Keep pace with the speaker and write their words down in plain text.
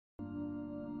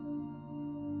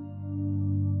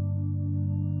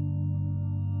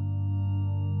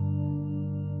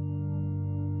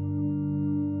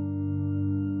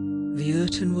The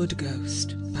Irtonwood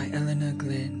Ghost by Elinor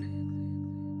Glyn.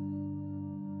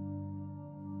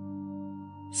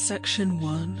 Section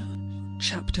 1,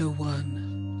 Chapter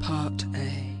 1, Part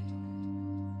A.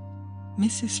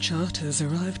 Mrs. Charters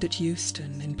arrived at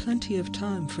Euston in plenty of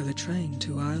time for the train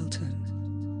to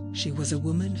Ilton. She was a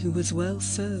woman who was well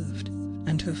served,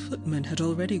 and her footman had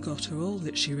already got her all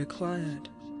that she required,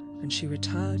 and she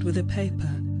retired with a paper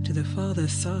to the farther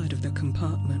side of the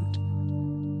compartment.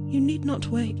 "You need not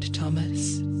wait,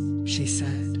 Thomas," she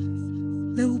said.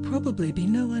 "There will probably be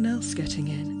no one else getting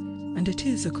in, and it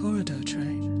is a corridor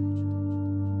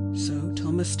train." So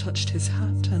Thomas touched his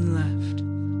hat and left.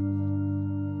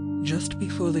 Just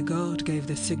before the guard gave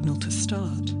the signal to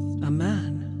start, a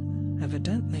man,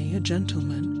 evidently a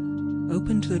gentleman,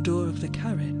 opened the door of the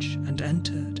carriage and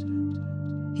entered.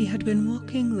 He had been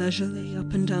walking leisurely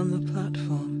up and down the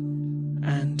platform,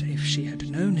 and, if she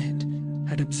had known it,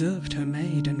 had observed her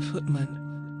maid and footman,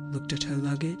 looked at her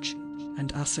luggage,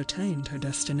 and ascertained her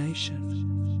destination.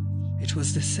 It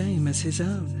was the same as his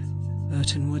own,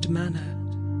 Irtonwood Manor,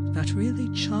 that really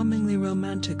charmingly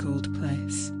romantic old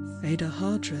place Ada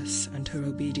Hardress and her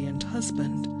obedient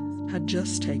husband had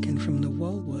just taken from the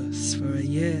Walworths for a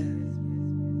year.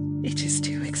 "It is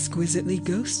too exquisitely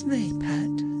ghostly,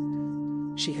 pet,"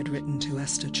 she had written to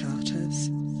Esther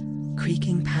Charters.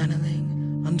 "Creaking panelling,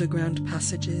 underground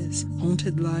passages,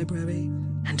 haunted library,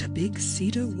 and a big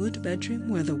cedar wood bedroom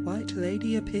where the White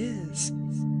Lady appears.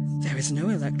 There is no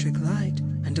electric light,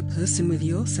 and a person with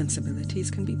your sensibilities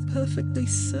can be perfectly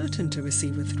certain to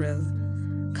receive a thrill.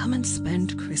 Come and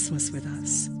spend Christmas with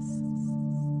us."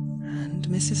 And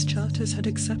Mrs. Charters had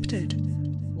accepted,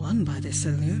 won by this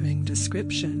alluring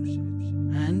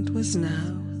description, and was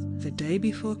now, the day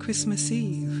before Christmas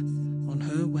Eve, on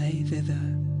her way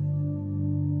thither.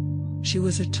 She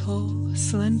was a tall,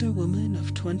 slender woman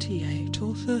of 28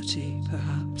 or 30,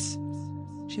 perhaps.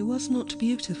 She was not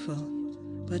beautiful,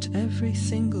 but every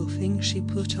single thing she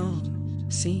put on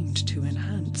seemed to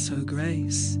enhance her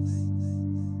grace.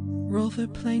 Rather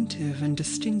plaintive and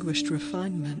distinguished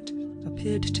refinement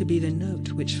appeared to be the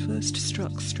note which first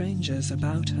struck strangers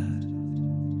about her.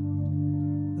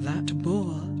 That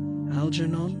boor,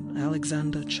 Algernon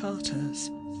Alexander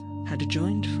Charters, had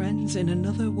joined friends in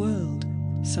another world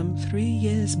some 3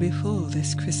 years before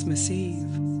this Christmas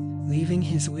Eve, leaving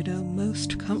his widow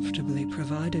most comfortably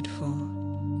provided for.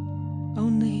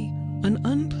 Only an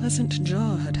unpleasant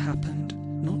jar had happened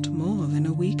not more than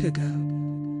a week ago.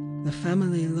 The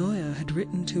family lawyer had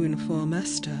written to inform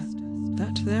Esther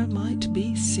that there might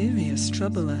be serious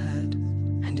trouble ahead,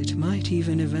 and it might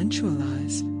even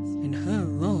eventualize in her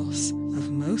loss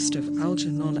of most of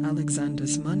Algernon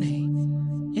Alexander's money,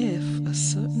 if a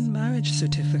certain marriage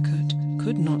certificate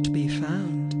could not be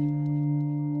found.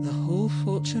 The whole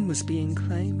fortune was being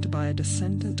claimed by a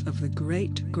descendant of the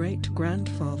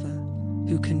great-great-grandfather,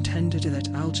 who contended that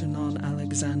Algernon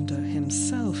Alexander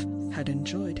himself had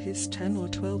enjoyed his 10 or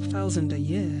 12,000 a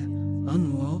year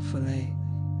unlawfully.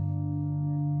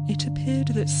 It appeared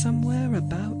that somewhere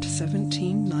about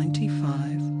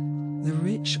 1795, the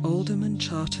rich Alderman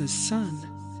Charter's son,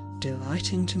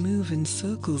 delighting to move in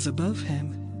circles above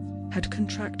him, had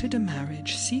contracted a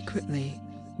marriage secretly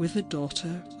with the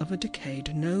daughter of a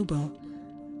decayed noble,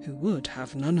 who would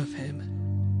have none of him.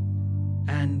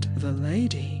 And the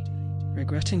lady,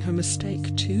 regretting her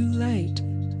mistake too late,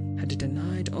 had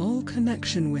denied all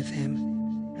connection with him,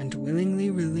 and willingly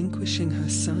relinquishing her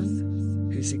son,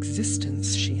 whose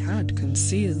existence she had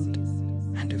concealed,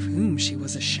 and of whom she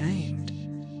was ashamed,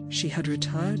 she had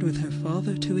retired with her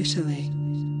father to Italy,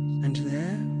 and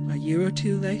there, a year or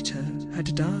two later,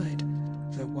 had died,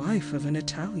 the wife of an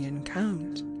Italian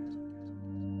count.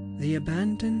 The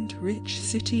abandoned rich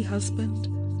city husband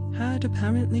had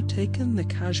apparently taken the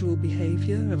casual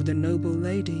behaviour of the noble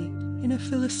lady in a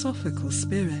philosophical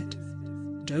spirit,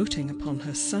 doting upon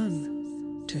her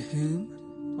son, to whom,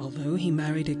 although he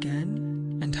married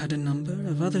again and had a number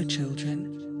of other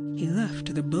children, he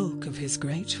left the bulk of his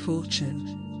great fortune.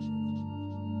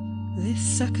 This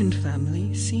second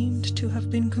family seemed to have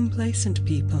been complacent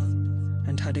people,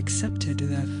 and had accepted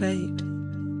their fate.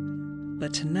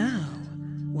 But now,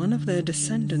 one of their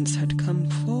descendants had come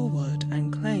forward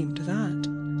and claimed that,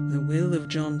 the will of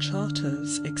John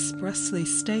Charters expressly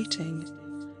stating,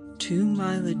 "To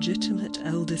my legitimate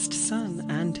eldest son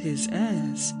and his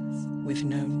heirs," with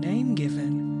no name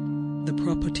given, the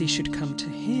property should come to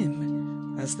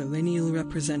him as the lineal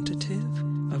representative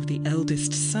of the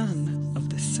eldest son of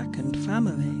the second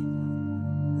family,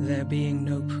 there being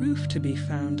no proof to be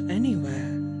found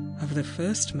anywhere of the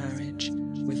first marriage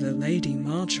with the Lady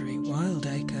Marjorie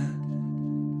Wildacre.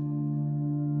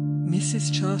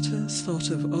 Mrs. Charters thought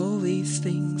of all these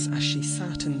things as she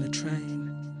sat in the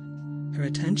train. Her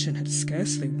attention had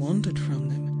scarcely wandered from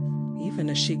them, even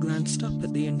as she glanced up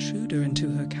at the intruder into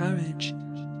her carriage,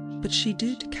 but she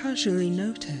did casually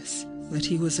notice that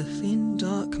he was a thin,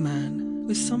 dark man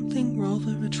with something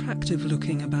rather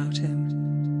attractive-looking about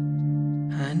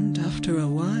him. And after a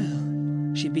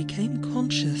while, she became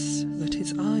conscious that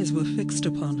his eyes were fixed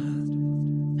upon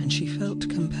her, and she felt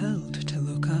compelled to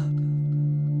look up.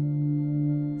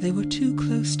 They were too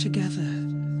close together,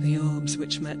 the orbs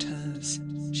which met hers,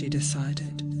 she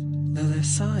decided, though their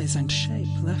size and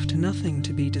shape left nothing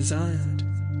to be desired.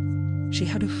 She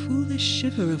had a foolish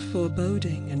shiver of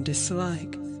foreboding and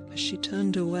dislike as she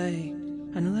turned away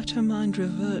and let her mind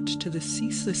revert to the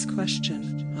ceaseless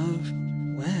question of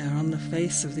where on the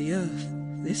face of the earth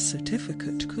this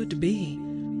certificate could be,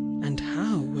 and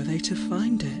how were they to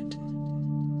find it?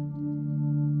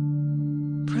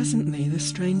 Presently the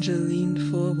stranger leaned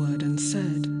forward and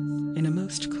said, in a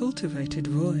most cultivated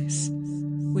voice,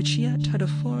 which yet had a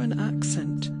foreign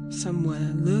accent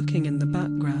somewhere lurking in the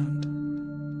background,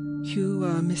 "You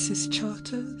are Mrs.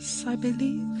 Charters, I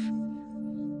believe?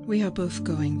 We are both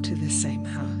going to the same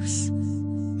house.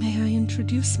 May I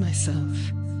introduce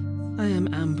myself? I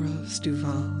am Ambrose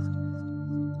Duval.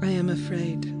 I am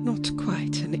afraid not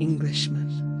quite an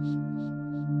Englishman."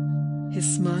 His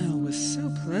smile was so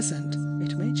pleasant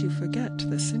it made you forget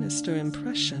the sinister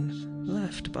impression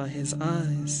left by his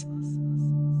eyes.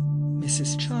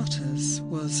 Mrs. Charters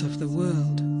was of the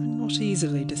world and not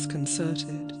easily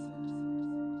disconcerted.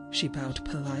 She bowed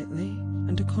politely,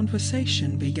 and a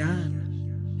conversation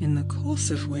began, in the course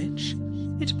of which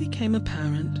it became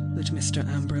apparent that Mr.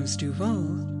 Ambrose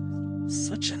Duval,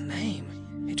 such a name,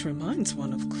 it reminds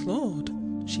one of Claude,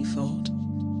 she thought,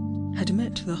 had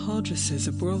met the Hardresses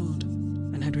abroad,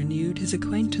 and had renewed his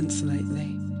acquaintance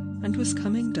lately, and was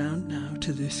coming down now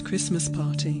to this Christmas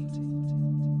party.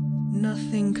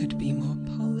 Nothing could be more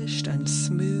polished and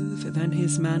smooth than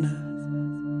his manner.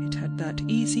 It had that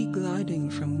easy gliding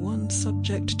from one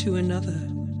subject to another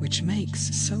which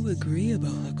makes so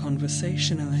agreeable a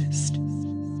conversationalist.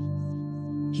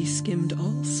 He skimmed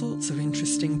all sorts of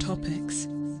interesting topics,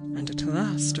 and at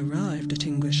last arrived at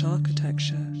English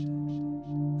architecture.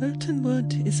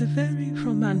 "Irtonwood is a very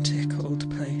romantic old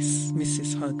place,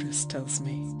 Mrs. Hardress tells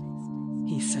me,"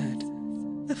 he said.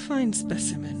 "A fine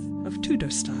specimen of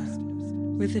Tudor style,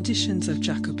 with additions of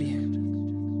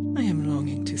Jacobean. I am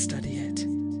longing to study it.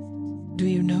 Do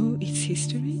you know its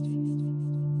history?"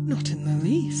 "Not in the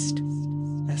least,"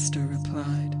 Esther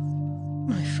replied.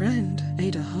 "My friend,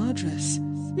 Ada Hardress,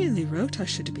 really wrote I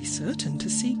should be certain to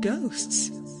see ghosts.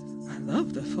 I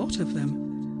love the thought of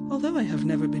them, although I have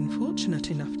never been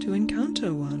fortunate enough to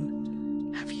encounter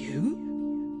one. Have you?"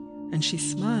 And she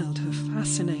smiled her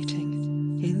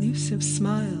fascinating, elusive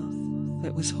smile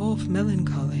that was half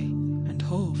melancholy and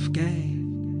half gay.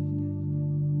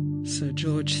 Sir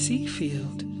George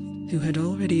Seafield, who had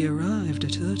already arrived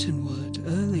at Irtonwood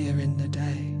earlier in the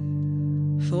day,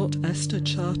 thought Esther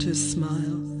Charter's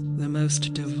smile the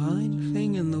most divine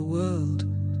thing in the world,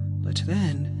 but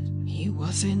then he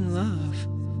was in love.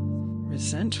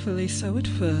 Resentfully so at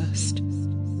first,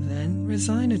 then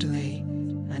resignedly,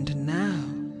 and now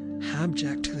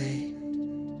abjectly.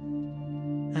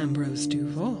 Ambrose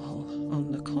Duval,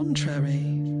 on the contrary,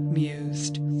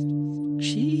 mused,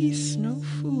 "She's no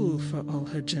fool for all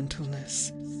her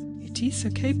gentleness. It is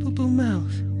a capable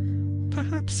mouth.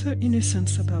 Perhaps her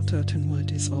innocence about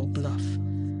Irtonwood is all bluff,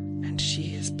 and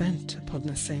she is bent upon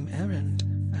the same errand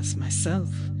as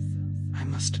myself. I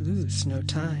must lose no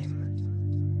time."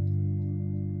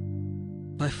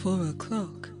 By 4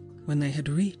 o'clock, when they had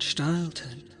reached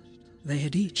Ileton, they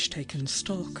had each taken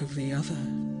stock of the other.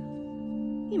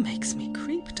 "He makes me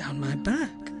creep down my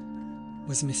back,"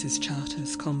 was Mrs.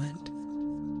 Charter's comment,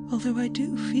 "although I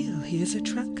do feel he is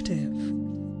attractive."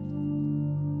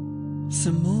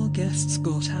 Some more guests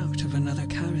got out of another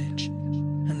carriage,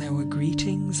 and there were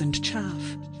greetings and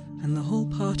chaff, and the whole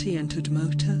party entered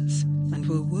motors and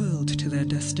were whirled to their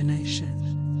destination.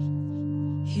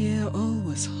 Here all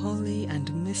was holly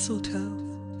and mistletoe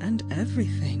and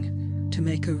everything to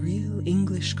make a real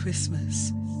English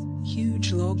Christmas,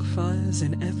 huge log fires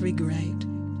in every grate,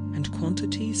 and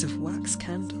quantities of wax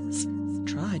candles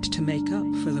tried to make up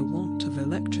for the want of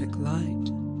electric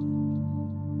light.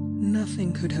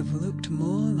 Nothing could have looked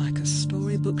more like a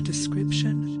storybook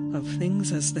description of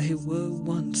things as they were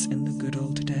once in the good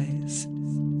old days.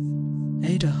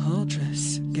 Ada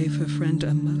Hardress gave her friend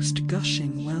a most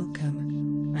gushing welcome,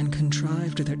 and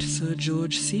contrived that Sir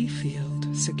George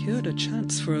Seafield secured a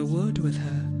chance for a word with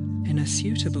her in a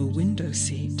suitable window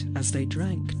seat as they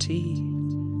drank tea.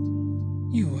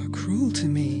 "You are cruel to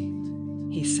me,"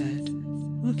 he said,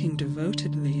 looking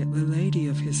devotedly at the lady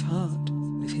of his heart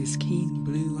with his keen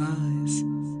blue eyes.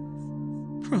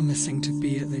 "Promising to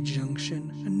be at the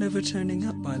junction and never turning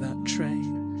up by that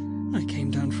train. I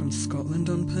came down from Scotland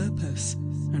on purpose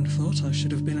and thought I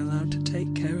should have been allowed to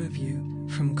take care of you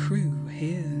from Crewe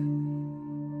here."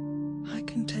 "I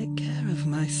can take care of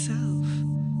myself,"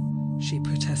 she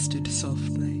protested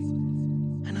softly,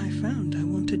 "and I found I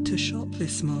wanted to shop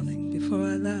this morning before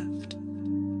I left."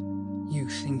 "You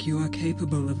think you are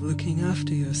capable of looking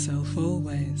after yourself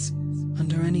always,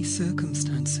 under any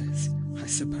circumstances, I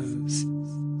suppose,"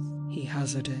 he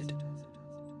hazarded.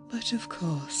 "But of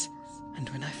course, and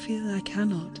when I feel I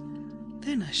cannot,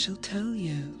 then I shall tell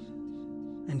you."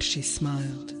 And she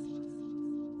smiled.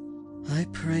 "I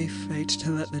pray fate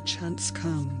to let the chance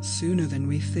come sooner than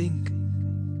we think,"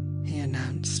 he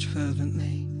announced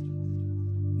fervently.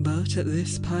 But at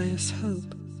this pious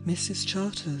hope, Mrs.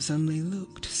 Charters only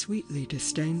looked sweetly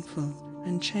disdainful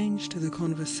and changed the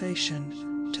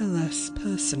conversation to less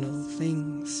personal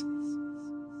things.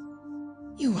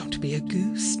 "You won't be a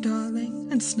goose, darling,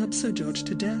 and snub Sir George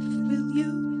to death, will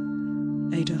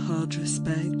you?" Ada Hardress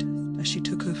begged as she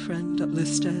took her friend up the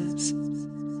stairs.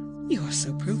 "You are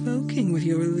so provoking with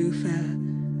your aloof air,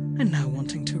 and now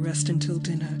wanting to rest until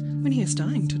dinner when he is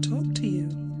dying to talk to you."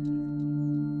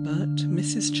 But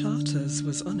Mrs. Charters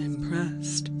was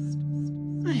unimpressed.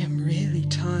 "I am really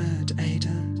tired, Ada,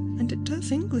 and it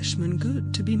does Englishmen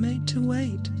good to be made to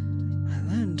wait. I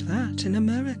learned that in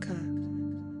America,"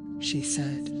 she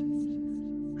said.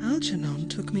 "Algernon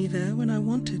took me there when I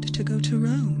wanted to go to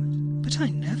Rome, but I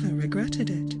never regretted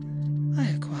it. I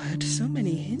acquired so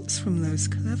many hints from those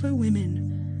clever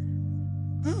women.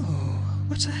 Oh,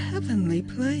 what a heavenly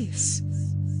place,"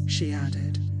 she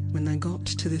added, when they got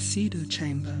to the cedar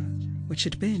chamber, which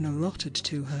had been allotted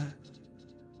to her.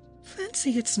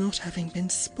 "Fancy its not having been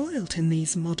spoilt in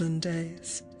these modern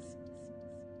days."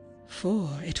 For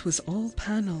it was all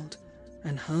panelled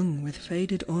and hung with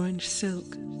faded orange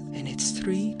silk in its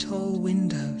 3 tall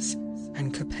windows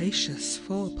and capacious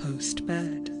 4-post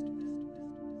bed.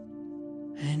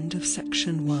 End of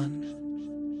Section 1.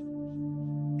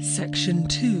 Section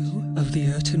 2 of The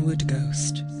Irtonwood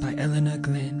Ghost by Elinor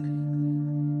Glyn.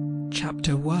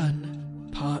 Chapter 1,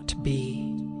 Part B.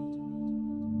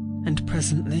 And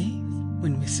presently,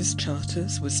 when Mrs.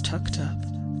 Charters was tucked up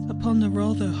upon the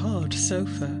rather hard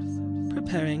sofa,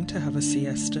 preparing to have a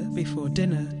siesta before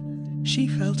dinner, she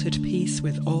felt at peace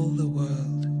with all the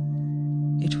world.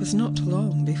 It was not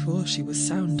long before she was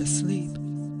sound asleep,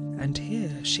 and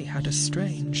here she had a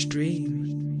strange dream.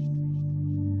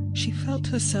 She felt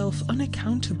herself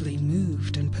unaccountably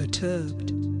moved and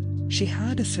perturbed. She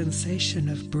had a sensation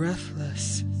of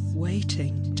breathless,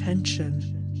 waiting tension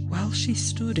while she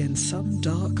stood in some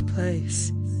dark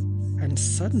place, and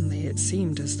suddenly it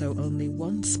seemed as though only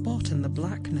one spot in the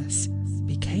blackness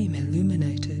became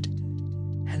illuminated,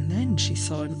 and then she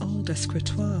saw an old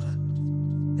escritoire.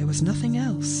 There was nothing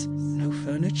else, no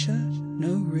furniture,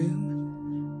 no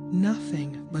room,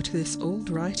 nothing but this old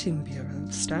writing bureau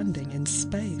standing in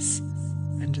space,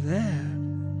 and there,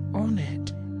 on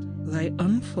it, lay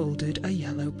unfolded a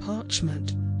yellow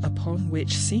parchment, upon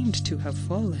which seemed to have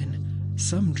fallen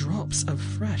some drops of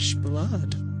fresh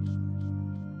blood.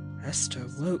 Esther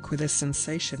woke with a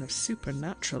sensation of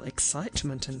supernatural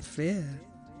excitement and fear,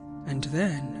 and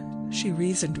then she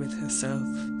reasoned with herself.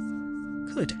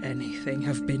 Could anything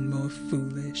have been more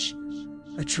foolish?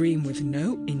 A dream with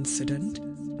no incident,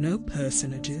 no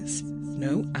personages,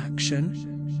 no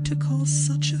action, to cause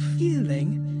such a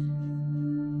feeling?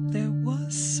 There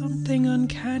was something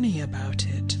uncanny about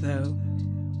it, though.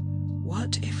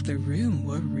 What if the room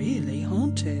were really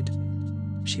haunted?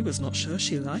 She was not sure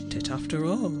she liked it after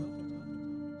all.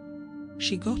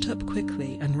 She got up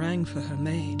quickly and rang for her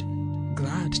maid,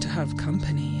 glad to have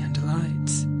company and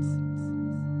lights.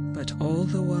 But all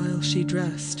the while she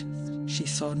dressed, she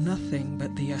saw nothing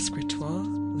but the escritoire,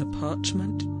 the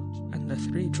parchment, and the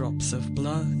 3 drops of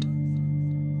blood.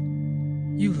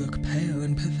 "You look pale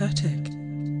and pathetic,"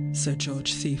 Sir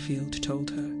George Seafield told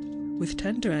her, with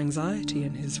tender anxiety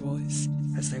in his voice,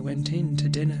 as they went in to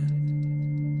dinner.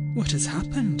 "What has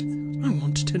happened? I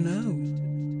want to know."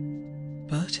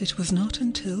 But it was not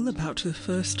until about the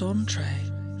first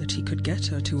entree that he could get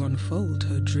her to unfold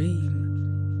her dream.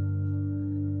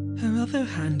 Her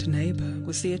other-hand neighbour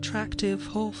was the attractive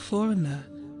half foreigner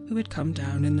who had come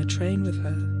down in the train with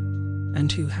her,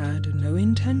 and who had no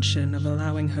intention of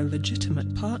allowing her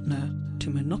legitimate partner to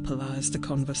monopolize the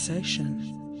conversation.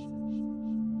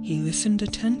 He listened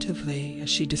attentively as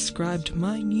she described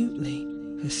minutely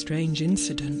her strange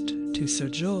incident to Sir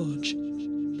George,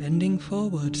 bending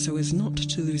forward so as not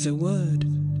to lose a word,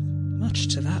 much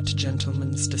to that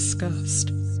gentleman's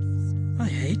disgust. "I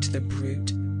hate the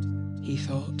brute," he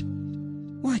thought.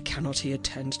 "Why cannot he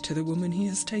attend to the woman he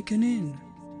has taken in?"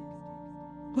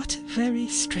 "What a very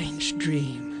strange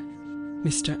dream,"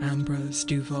 Mr. Ambrose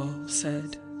Duval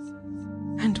said.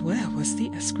 "And where was the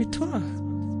escritoire?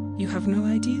 You have no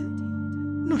idea?"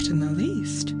 "Not in the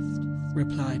least,"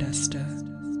 replied Esther.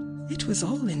 "It was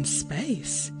all in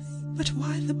space. But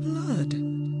why the blood?"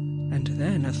 And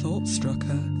then a thought struck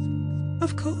her.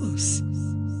 "Of course,"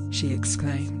 she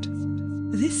exclaimed.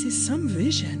 "This is some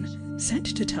vision sent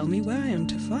to tell me where I am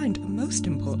to find a most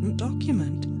important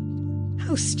document.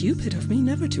 How stupid of me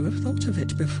never to have thought of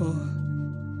it before."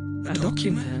 "A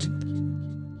document?"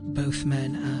 both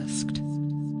men asked.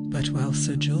 But while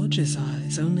Sir George's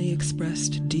eyes only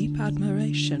expressed deep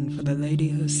admiration for the lady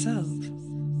herself,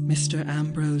 Mr.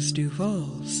 Ambrose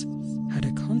Duval's had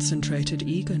a concentrated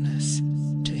eagerness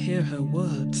to hear her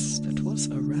words that was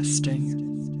arresting.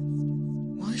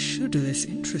 Why should this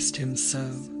interest him so?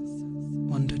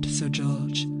 Wondered Sir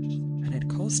George, and it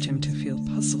caused him to feel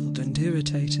puzzled and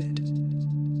irritated.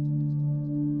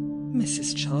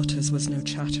 Mrs. Charters was no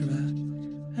chatterer,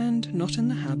 and not in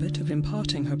the habit of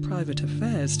imparting her private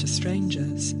affairs to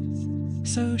strangers,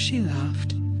 so she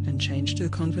laughed and changed the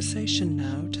conversation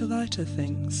now to lighter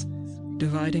things,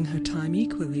 dividing her time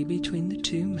equally between the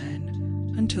two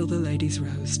men until the ladies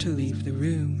rose to leave the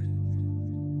room.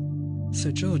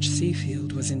 Sir George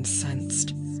Seafield was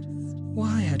incensed.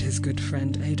 Why had his good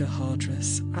friend Ada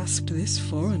Hardress asked this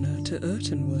foreigner to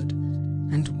Irtonwood,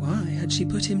 and why had she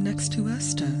put him next to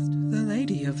Esther, the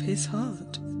lady of his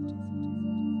heart?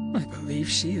 "I believe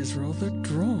she is rather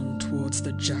drawn towards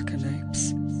the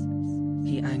jackanapes,"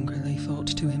 he angrily thought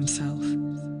to himself,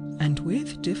 and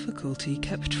with difficulty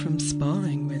kept from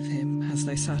sparring with him as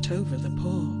they sat over the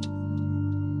port.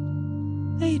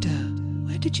 "Ada,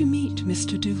 where did you meet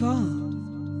Mr. Duval?"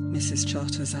 Mrs.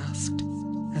 Charters asked,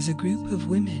 as a group of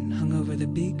women hung over the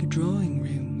big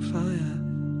drawing-room fire.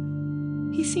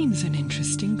 "He seems an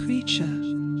interesting creature."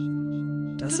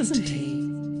 "Doesn't he?"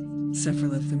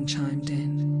 several of them chimed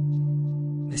in.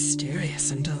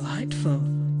 "Mysterious and delightful,"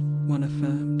 one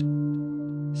affirmed.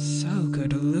 "So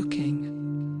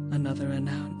good-looking," another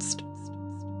announced.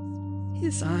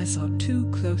 "His eyes are too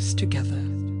close together,"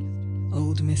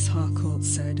 old Miss Harcourt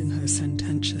said in her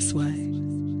sententious way.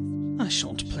 "I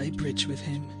shan't play bridge with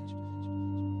him."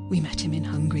 "We met him in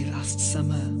Hungary last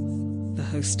summer," the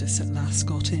hostess at last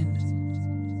got in.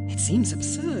 "It seems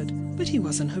absurd, but he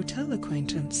was an hotel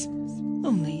acquaintance.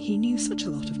 Only he knew such a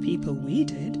lot of people we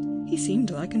did. He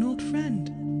seemed like an old friend.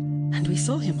 And we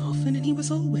saw him often, and he was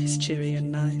always cheery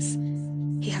and nice.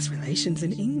 He has relations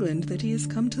in England that he has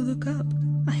come to look up.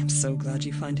 I am so glad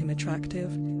you find him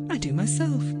attractive. I do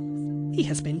myself. He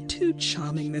has been too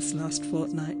charming this last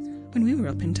fortnight when we were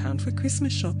up in town for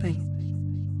Christmas shopping.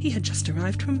 He had just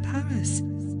arrived from Paris,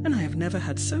 and I have never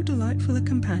had so delightful a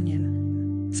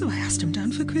companion. So I asked him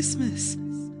down for Christmas.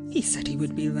 He said he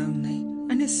would be lonely,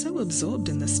 and is so absorbed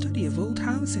in the study of old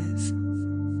houses."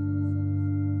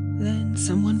 Then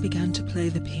someone began to play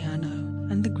the piano,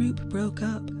 and the group broke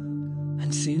up,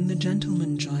 and soon the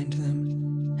gentlemen joined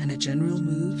them, and a general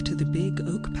move to the big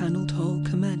oak-panelled hall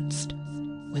commenced,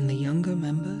 when the younger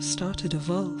members started a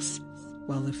valse,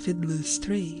 while the fiddlers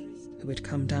three, who had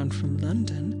come down from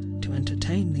London to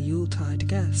entertain the Yuletide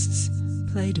guests,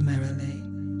 played merrily.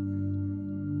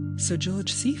 Sir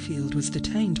George Seafield was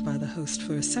detained by the host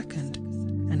for a second,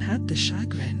 and had the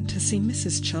chagrin to see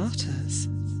Mrs. Charters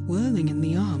whirling in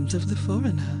the arms of the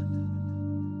foreigner.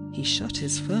 He shut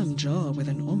his firm jaw with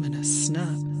an ominous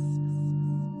snap.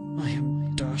 "I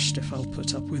am dashed if I'll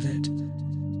put up with it,"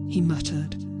 he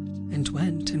muttered, and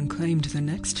went and claimed the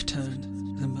next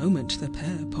turn the moment the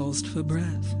pair paused for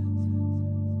breath.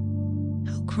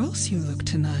 "How cross you look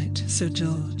tonight, Sir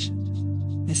George,"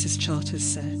 Mrs. Charters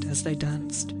said as they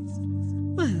danced.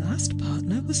 "My last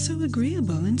partner was so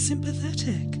agreeable and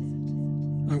sympathetic."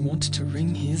 "I want to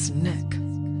wring his neck,"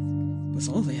 was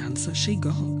all the answer she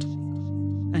got.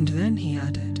 And then he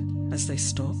added, as they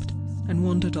stopped and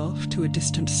wandered off to a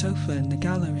distant sofa in the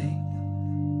gallery,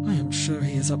 "I am sure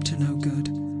he is up to no good.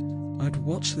 I'd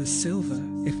watch the silver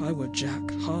if I were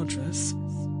Jack Hardress."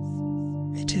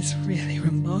 "It is really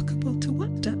remarkable to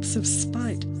what depths of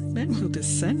spite men will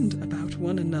descend about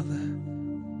one another,"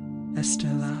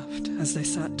 Esther laughed as they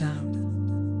sat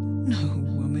down. "No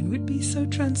woman would be so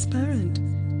transparent,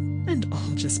 and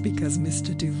all just because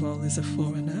Mr. Duval is a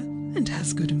foreigner and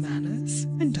has good manners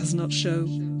and does not show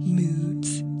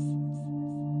moods."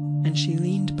 And she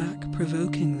leaned back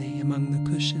provokingly among the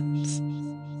cushions.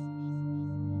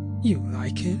 "You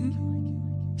like him?"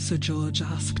 Sir George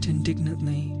asked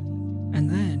indignantly, and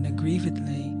then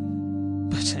aggrievedly.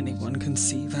 But anyone can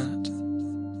see that.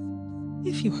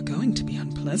 If you are going to be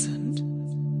unpleasant,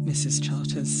 Mrs.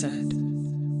 Charters said,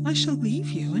 I shall leave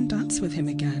you and dance with him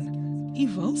again. He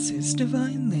valses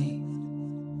divinely.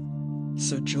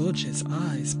 Sir George's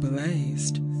eyes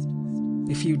blazed.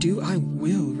 If you do, I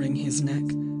will wring his neck.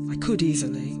 I could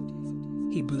easily,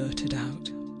 he blurted out.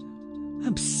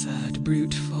 Absurd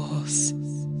brute force.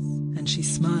 And she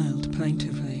smiled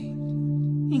plaintively.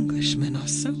 Englishmen are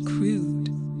so crude.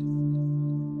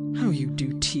 How you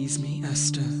do tease me,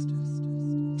 Esther,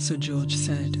 Sir George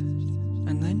said,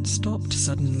 and then stopped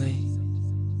suddenly.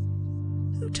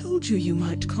 Who told you you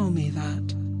might call me that?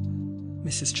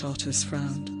 Mrs. Charters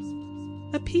frowned.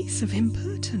 A piece of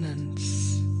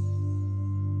impertinence.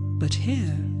 But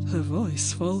here her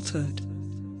voice faltered,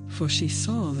 for she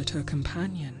saw that her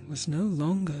companion was no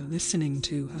longer listening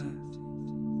to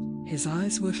her. His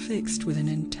eyes were fixed with an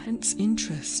intense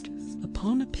interest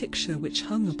upon a picture which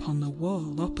hung upon the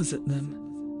wall opposite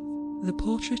them, the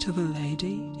portrait of a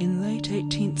lady in late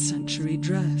 18th century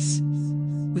dress,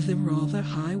 with a rather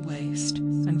high waist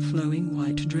and flowing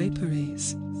white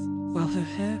draperies, while her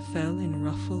hair fell in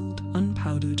ruffled,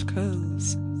 unpowdered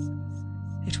curls.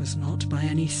 It was not by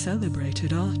any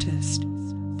celebrated artist,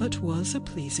 but was a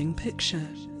pleasing picture,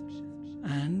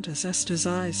 and as Esther's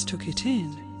eyes took it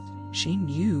in, she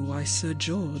knew why Sir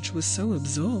George was so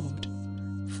absorbed,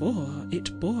 for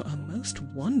it bore a most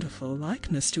wonderful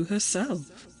likeness to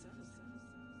herself.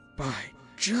 By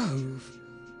Jove,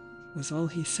 was all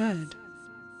he said.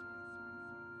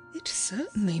 It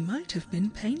certainly might have been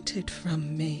painted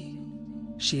from me,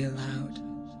 she allowed.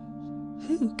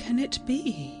 Who can it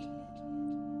be?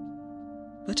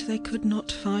 But they could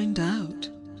not find out.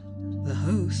 The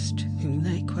host, whom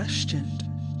they questioned,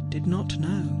 did not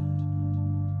know.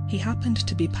 He happened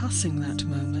to be passing that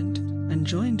moment, and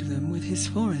joined them with his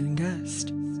foreign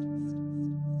guest.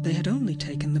 They had only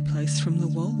taken the place from the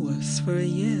Walworths for a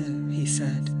year, he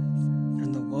said,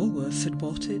 and the Walworths had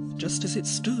bought it just as it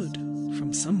stood,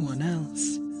 from someone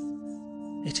else.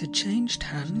 It had changed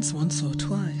hands once or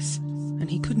twice, and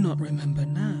he could not remember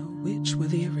now which were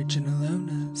the original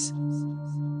owners.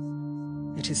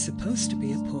 It is supposed to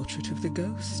be a portrait of the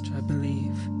ghost, I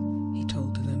believe, he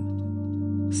told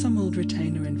them. Some old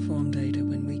retainer informed Ada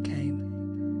when we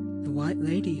came. The white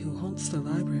lady who haunts the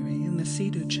library in the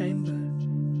cedar chamber.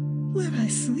 Where I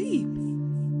sleep,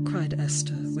 cried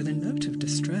Esther with a note of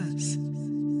distress.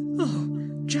 Oh,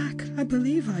 Jack, I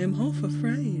believe I am half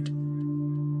afraid.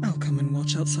 I'll come and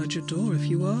watch outside your door if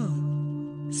you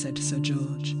are, said Sir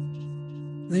George.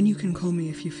 Then you can call me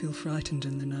if you feel frightened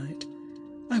in the night.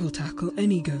 I will tackle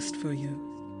any ghost for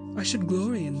you. I should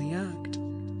glory in the act.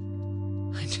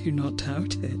 I do not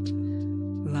doubt it,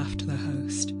 laughed the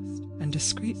host, and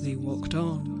discreetly walked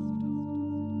on.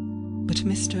 But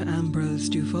Mr. Ambrose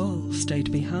Duval stayed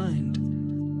behind,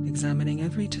 examining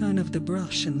every turn of the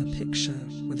brush in the picture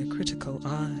with a critical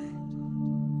eye.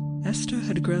 Esther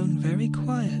had grown very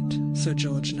quiet, Sir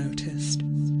George noticed.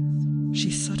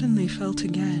 She suddenly felt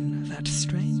again that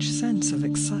strange sense of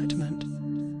excitement,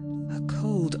 a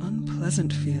cold,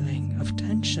 unpleasant feeling of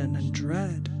tension and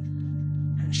dread,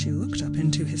 and she looked up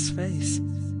into his face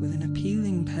with an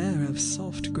appealing pair of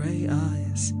soft grey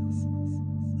eyes.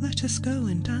 Let us go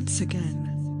and dance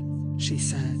again, she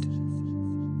said.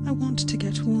 I want to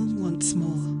get warm once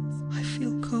more. I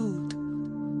feel cold.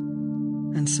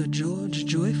 And Sir George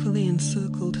joyfully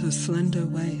encircled her slender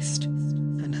waist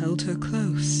and held her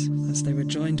close as they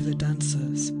rejoined the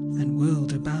dancers and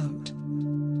whirled about.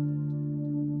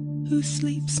 Who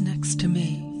sleeps next to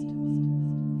me?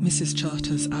 Mrs.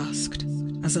 Charters asked,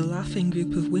 as a laughing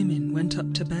group of women went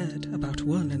up to bed about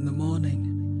 1 in the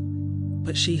morning.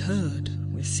 But she heard,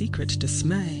 with secret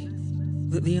dismay,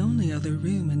 that the only other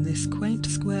room in this quaint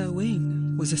square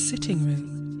wing was a sitting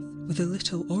room with a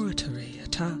little oratory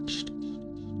attached.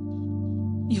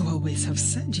 You always have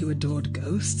said you adored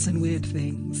ghosts and weird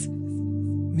things,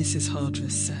 Mrs.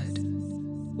 Hardress said.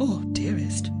 Oh,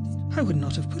 dearest, I would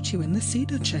not have put you in the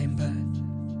cedar chamber.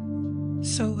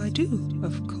 So I do,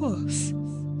 of course,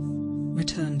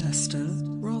 returned Esther,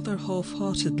 rather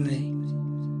half-heartedly.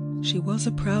 She was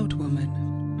a proud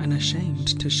woman, and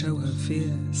ashamed to show her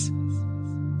fears.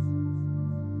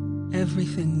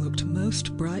 Everything looked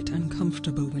most bright and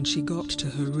comfortable when she got to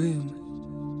her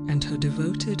room, and her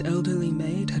devoted elderly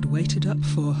maid had waited up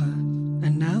for her,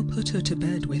 and now put her to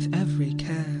bed with every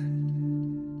care.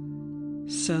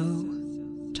 So,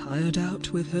 tired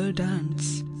out with her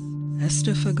dance,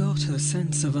 Esther forgot her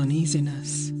sense of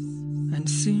uneasiness, and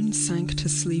soon sank to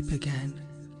sleep again,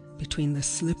 between the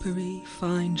slippery,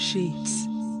 fine sheets,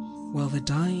 while the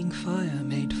dying fire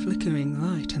made flickering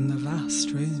light in the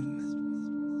vast room.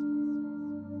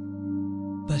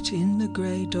 But in the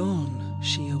grey dawn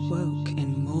she awoke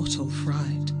in mortal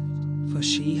fright, for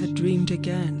she had dreamed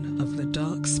again of the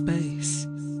dark space,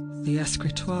 the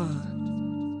escritoire,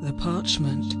 the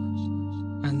parchment,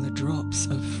 and the drops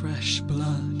of fresh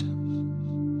blood.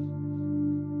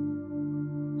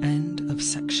 End of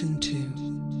Section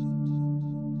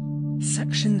 2.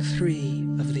 Section 3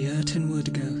 of The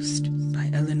Irtonwood Ghost by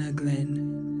Elinor Glyn.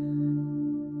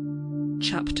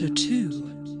 Chapter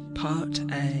 2, Part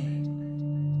A.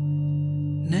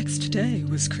 Next day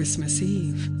was Christmas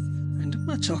Eve, and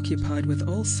much occupied with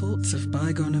all sorts of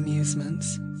bygone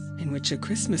amusements, in which a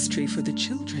Christmas tree for the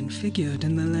children figured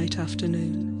in the late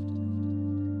afternoon.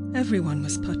 Everyone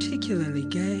was particularly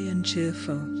gay and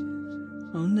cheerful.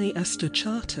 Only Esther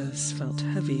Charters felt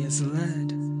heavy as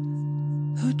lead.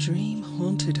 Her dream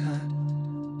haunted her.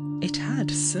 It had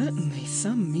certainly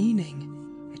some meaning.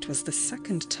 It was the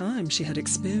second time she had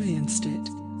experienced it,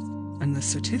 and the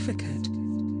certificate,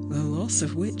 the loss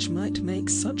of which might make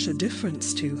such a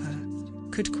difference to her,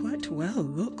 could quite well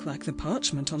look like the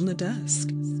parchment on the desk.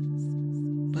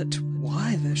 But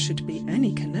why there should be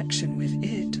any connection with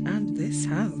it and this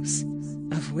house,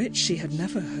 of which she had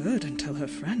never heard until her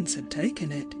friends had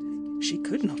taken it, she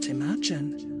could not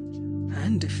imagine.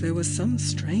 And if there was some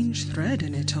strange thread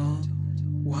in it all,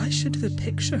 why should the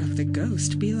picture of the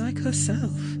ghost be like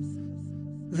herself?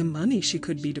 The money she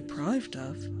could be deprived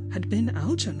of had been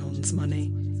Algernon's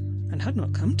money, and had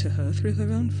not come to her through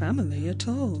her own family at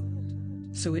all,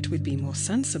 so it would be more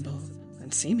sensible,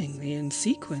 and seemingly in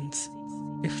sequence,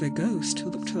 if the ghost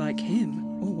looked like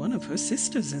him or one of her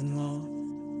sisters-in-law.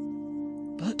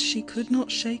 But she could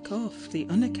not shake off the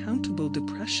unaccountable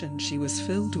depression she was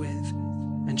filled with,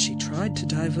 and she tried to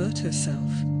divert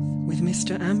herself with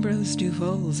Mr. Ambrose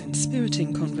Duval's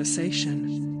inspiriting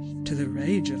conversation, to the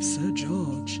rage of Sir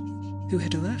George, who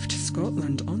had left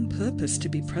Scotland on purpose to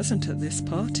be present at this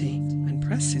party and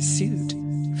press his suit,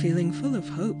 feeling full of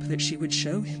hope that she would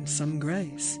show him some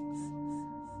grace.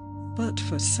 But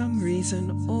for some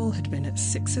reason all had been at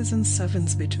sixes and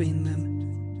sevens between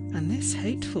them, and this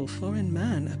hateful foreign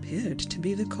man appeared to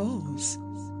be the cause.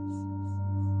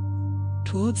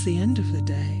 Towards the end of the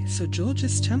day, Sir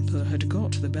George's temper had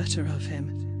got the better of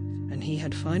him, and he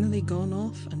had finally gone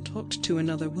off and talked to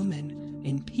another woman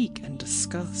in pique and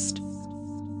disgust.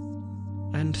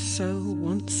 And so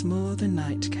once more the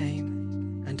night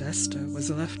came, and Esther was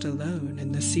left alone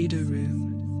in the cedar room.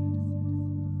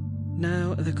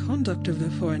 Now the conduct of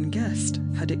the foreign guest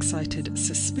had excited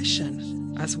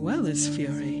suspicion as well as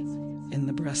fury in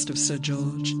the breast of Sir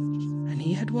George, and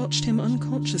he had watched him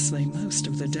unconsciously most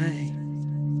of the day.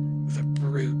 The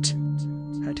brute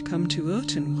had come to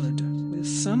Irtonwood with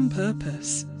some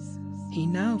purpose. He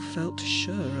now felt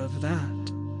sure of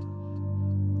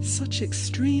that. Such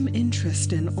extreme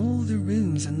interest in all the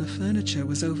rooms and the furniture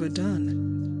was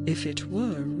overdone, if it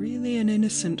were really an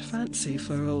innocent fancy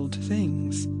for old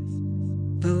things.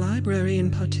 The library in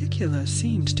particular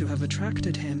seemed to have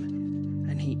attracted him,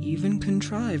 and he even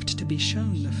contrived to be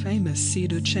shown the famous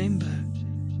cedar chamber,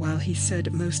 while he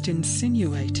said most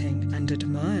insinuating and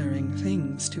admiring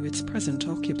things to its present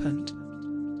occupant.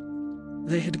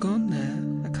 They had gone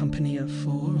there, a company of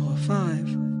 4 or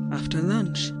 5, after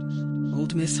lunch,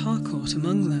 old Miss Harcourt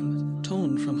among them,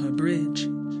 torn from her bridge.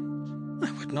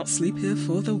 "I would not sleep here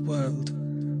for the world,"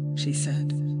 she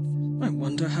said. "I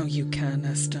wonder how you can,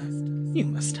 Esther. You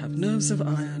must have nerves of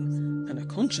iron, and a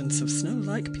conscience of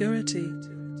snow-like purity.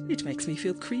 It makes me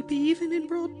feel creepy even in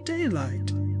broad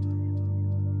daylight."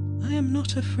 "I am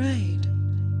not afraid,"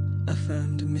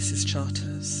 affirmed Mrs.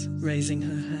 Charters, raising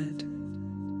her head.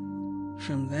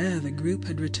 From there the group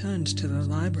had returned to the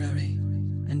library,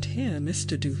 and here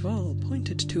Mr. Duval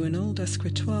pointed to an old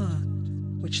escritoire,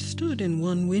 which stood in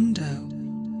one window,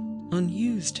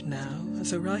 unused now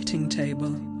as a writing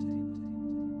table.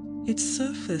 Its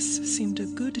surface seemed a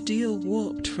good deal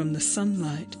warped from the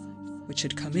sunlight, which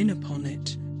had come in upon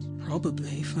it,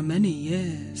 probably for many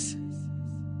years.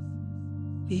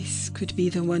 "This could be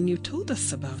the one you told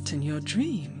us about in your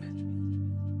dream,"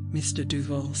 Mr.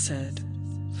 Duval said,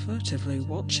 furtively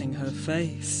watching her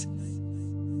face.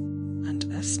 And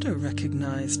Esther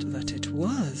recognized that it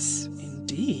was,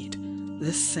 indeed,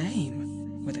 the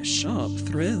same, with a sharp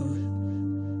thrill.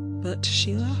 But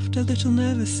she laughed a little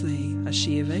nervously as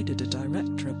she evaded a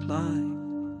direct reply.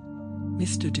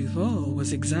 Mr. Duval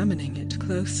was examining it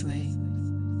closely,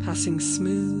 passing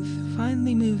smooth,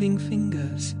 finely moving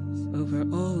fingers over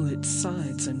all its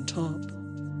sides and top.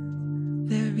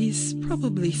 "There is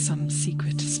probably some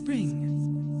secret spring,"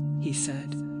 he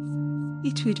said.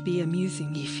 It would be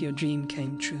amusing if your dream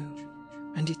came true,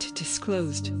 and it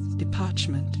disclosed the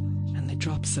parchment and the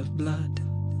drops of blood.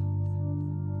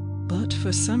 But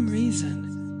for some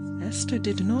reason, Esther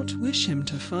did not wish him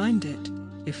to find it,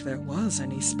 if there was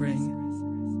any spring.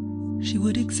 She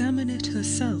would examine it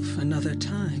herself another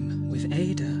time, with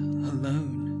Ada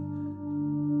alone.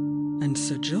 And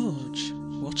Sir George,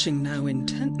 watching now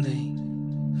intently,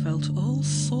 felt all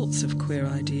sorts of queer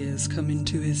ideas come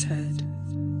into his head.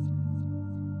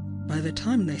 By the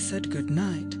time they said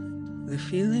good-night, the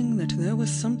feeling that there was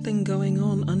something going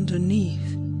on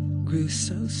underneath grew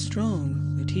so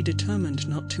strong that he determined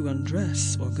not to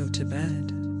undress or go to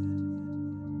bed.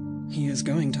 "He is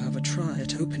going to have a try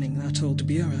at opening that old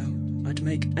bureau, I'd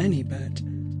make any bet,"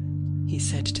 he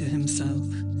said to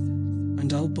himself,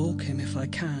 "and I'll balk him if I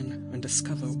can and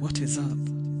discover what is up."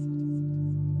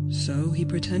 So he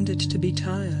pretended to be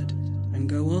tired and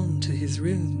go on to his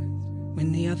room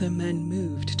when the other men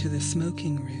moved to the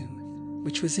smoking room,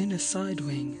 which was in a side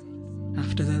wing,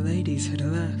 after the ladies had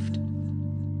left.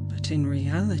 But in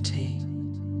reality,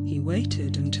 he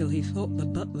waited until he thought the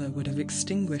butler would have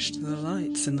extinguished the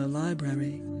lights in the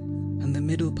library and the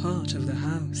middle part of the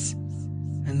house,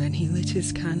 and then he lit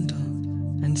his candle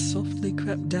and softly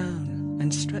crept down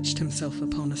and stretched himself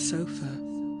upon a sofa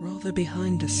rather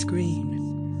behind a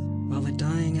screen, while the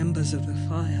dying embers of the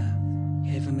fire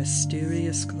gave a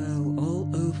mysterious glow all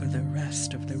over the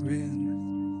rest of the room.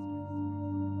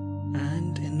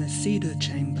 And in the cedar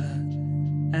chamber,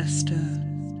 Esther,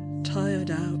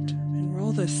 tired out and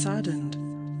rather saddened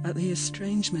at the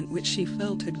estrangement which she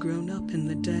felt had grown up in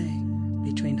the day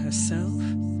between herself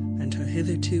and her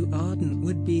hitherto ardent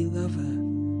would-be lover,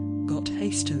 got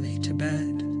hastily to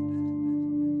bed.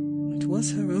 It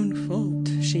was her own fault,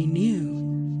 she knew.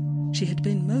 She had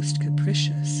been most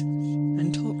capricious,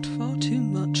 and talked far too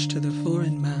much to the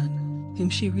foreign man, whom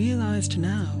she realized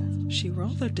now she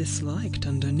rather disliked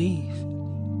underneath.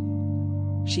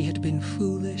 She had been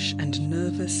foolish and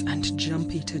nervous and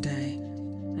jumpy today,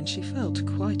 and she felt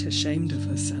quite ashamed of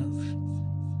herself.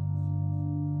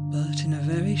 But in a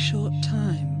very short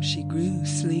time she grew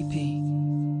sleepy,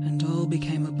 and all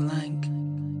became a blank,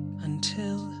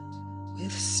 until,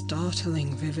 with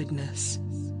startling vividness,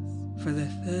 for the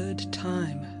third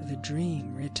time the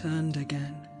dream returned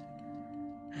again,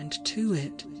 and to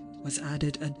it was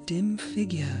added a dim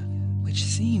figure which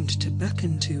seemed to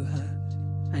beckon to her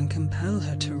and compel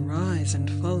her to rise and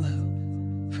follow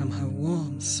from her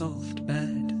warm, soft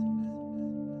bed.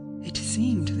 It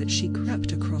seemed that she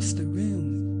crept across the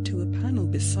room to a panel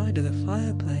beside the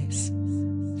fireplace,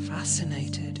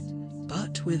 fascinated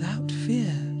but without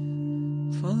fear,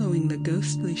 following the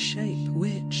ghostly shape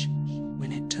which,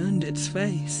 when it turned its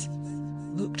face,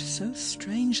 looked so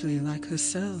strangely like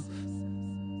herself.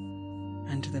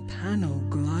 And the panel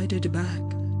glided back,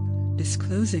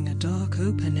 disclosing a dark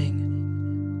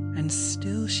opening, and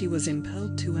still she was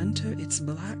impelled to enter its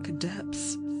black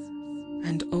depths,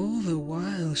 and all the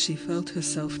while she felt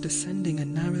herself descending a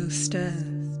narrow stair.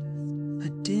 A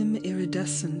dim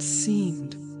iridescence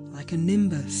seemed, like a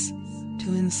nimbus,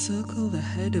 to encircle the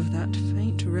head of that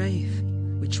faint wraith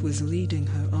which was leading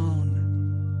her on.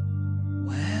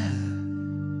 Where?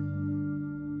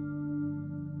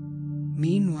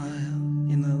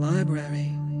 Meanwhile, in the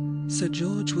library, Sir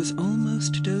George was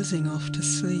almost dozing off to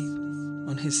sleep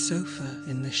on his sofa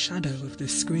in the shadow of the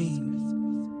screen.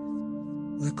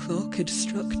 The clock had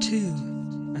struck 2,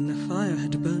 and the fire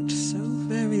had burnt so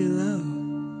very low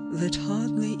that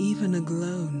hardly even a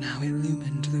glow now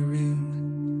illumined the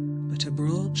room, but a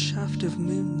broad shaft of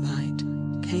moonlight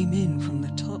came in from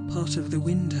the top part of the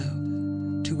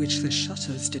window, to which the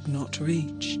shutters did not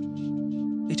reach.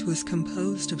 It was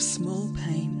composed of small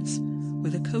panes,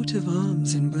 with a coat of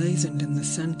arms emblazoned in the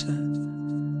centre,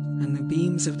 and the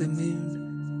beams of the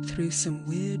moon threw some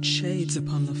weird shades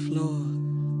upon the floor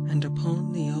and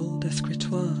upon the old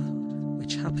escritoire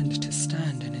which happened to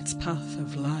stand in its path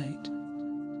of light.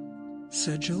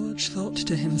 Sir George thought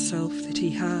to himself that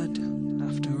he had,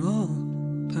 after all,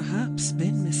 perhaps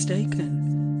been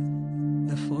mistaken.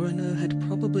 The foreigner had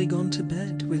probably gone to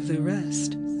bed with the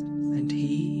rest, and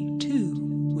he, too,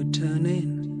 would turn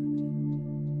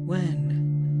in.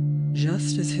 When,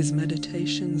 just as his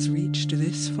meditations reached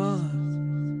this far,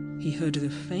 he heard the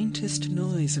faintest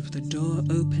noise of the door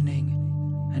opening,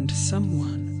 and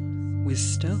someone, with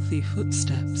stealthy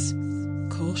footsteps,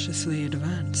 cautiously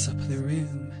advance up the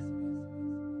room.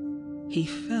 He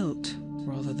felt,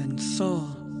 rather than saw,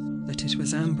 that it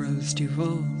was Ambrose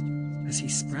Duval, as he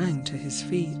sprang to his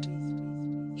feet.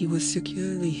 He was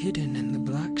securely hidden in the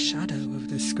black shadow of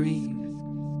the screen.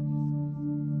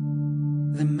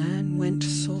 The man went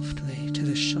softly to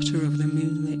the shutter of the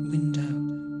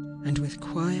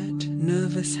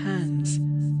nervous hands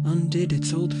undid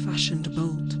its old-fashioned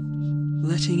bolt,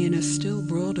 letting in a still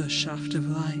broader shaft of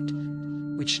light,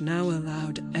 which now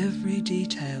allowed every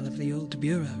detail of the old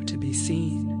bureau to be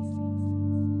seen.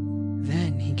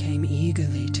 Then he came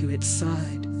eagerly to its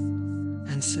side,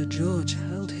 and Sir George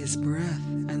held his breath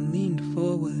and leaned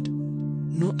forward,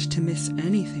 not to miss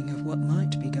anything of what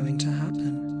might be going to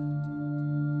happen.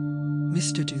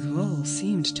 Mr. Duval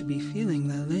seemed to be feeling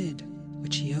the lid,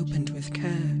 which he opened with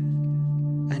care,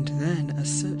 and then a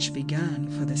search began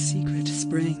for the secret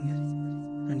spring,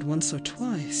 and once or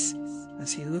twice,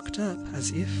 as he looked up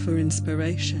as if for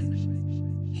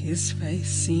inspiration, his face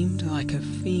seemed like a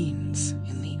fiend's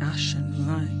in the ashen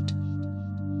light.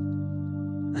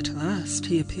 At last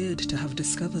he appeared to have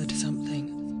discovered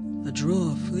something. A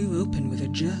drawer flew open with a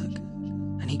jerk,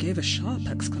 and he gave a sharp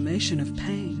exclamation of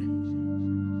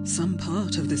pain. Some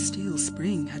part of the steel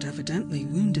spring had evidently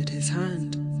wounded his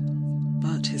hand,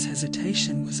 but his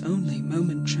hesitation was only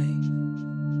momentary.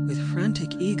 With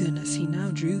frantic eagerness he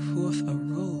now drew forth a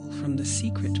roll from the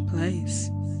secret place.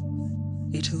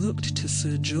 It looked to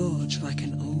Sir George like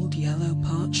an old yellow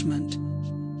parchment,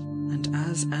 and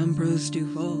as Ambrose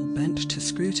Duval bent to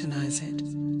scrutinize it,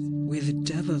 with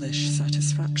devilish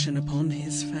satisfaction upon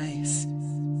his face,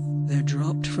 there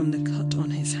dropped from the cut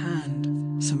on his hand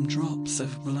some drops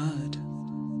of blood.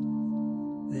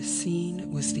 The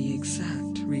scene was the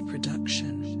exact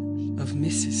reproduction of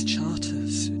Mrs.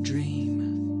 Charter's dream.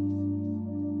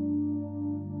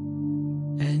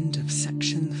 End of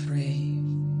section 3.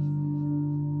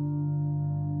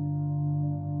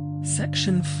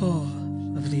 Section 4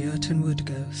 of The Irtonwood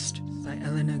Ghost by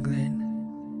Elinor Glyn.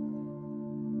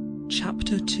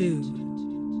 Chapter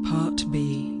 2, Part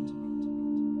B.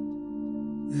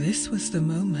 This was the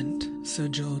moment, Sir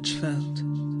George felt,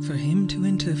 for him to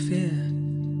interfere,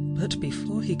 but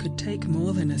before he could take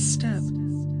more than a step,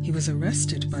 he was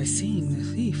arrested by seeing the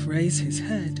thief raise his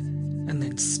head, and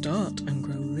then start and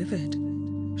grow livid,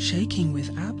 shaking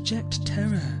with abject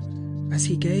terror as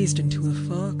he gazed into a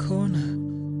far corner,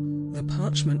 the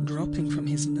parchment dropping from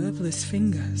his nerveless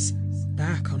fingers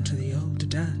back onto the old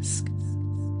desk.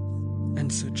 And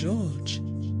Sir George,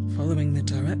 following the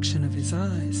direction of his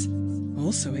eyes,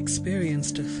 also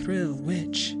experienced a thrill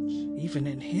which, even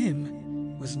in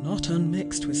him, was not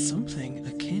unmixed with something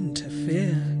akin to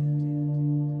fear.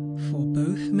 For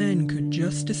both men could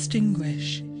just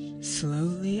distinguish,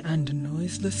 slowly and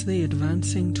noiselessly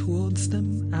advancing towards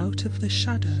them out of the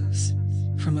shadows,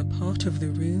 from a part of the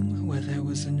room where there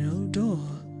was no door,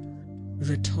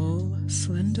 the tall,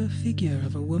 slender figure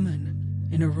of a woman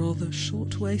in a rather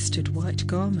short-waisted white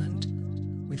garment,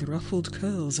 with ruffled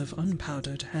curls of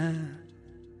unpowdered hair.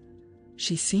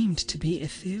 She seemed to be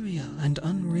ethereal and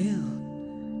unreal,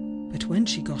 but when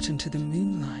she got into the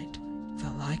moonlight, the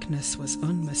likeness was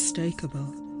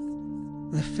unmistakable.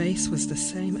 The face was the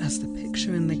same as the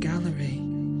picture in the gallery,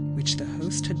 which the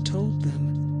host had told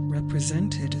them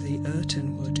represented the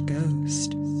Irtonwood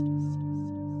Ghost.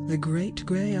 The great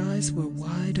grey eyes were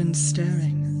wide and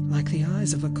staring, like the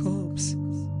eyes of a corpse,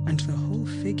 and the whole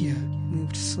figure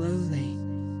moved slowly,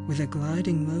 with a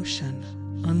gliding motion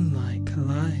unlike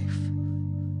life.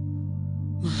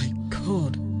 "My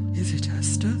God, is it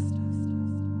Esther?"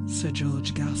 Sir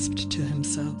George gasped to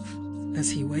himself,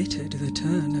 as he waited the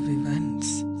turn of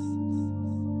events.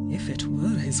 If it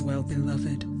were his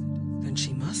well-beloved, then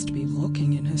she must be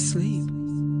walking in her sleep.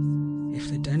 If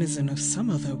the denizen of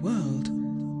some other world,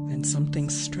 then something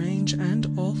strange and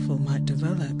awful might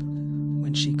develop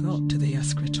when she got to the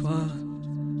escritoire.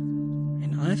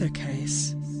 In either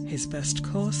case, his best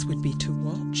course would be to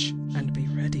watch and be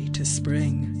ready to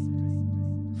spring.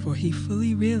 For he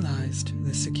fully realized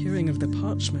the securing of the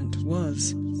parchment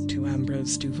was, to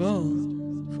Ambrose Duval,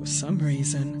 for some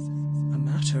reason, a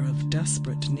matter of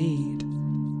desperate need.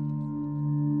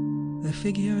 The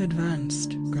figure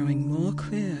advanced, growing more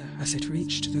clear as it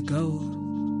reached the goal.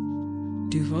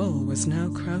 Duval was now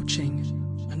crouching,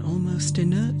 an almost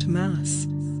inert mass,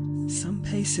 some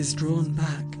paces drawn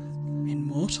back, in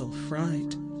mortal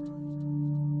fright.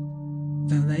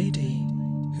 The lady,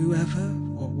 whoever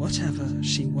or whatever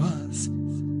she was,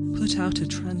 put out a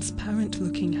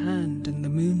transparent-looking hand in the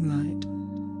moonlight,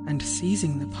 and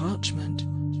seizing the parchment,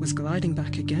 was gliding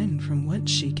back again from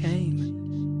whence she came.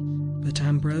 But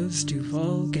Ambrose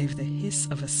Duval gave the hiss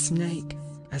of a snake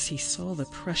as he saw the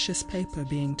precious paper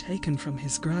being taken from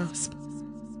his grasp,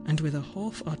 and with a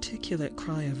half-articulate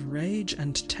cry of rage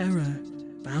and terror,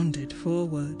 bounded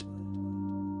forward.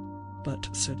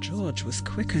 But Sir George was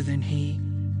quicker than he,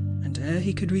 and ere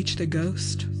he could reach the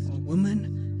ghost, or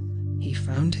woman, he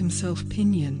found himself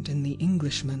pinioned in the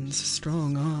Englishman's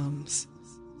strong arms.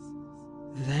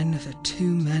 Then the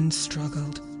two men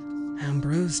struggled,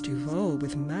 Ambrose Duval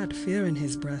with mad fear in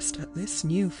his breast at this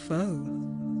new foe,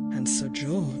 and Sir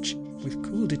George with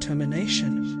cool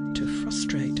determination to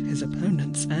frustrate his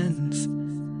opponent's ends.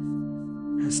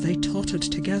 As they tottered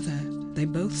together, they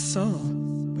both saw,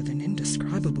 with an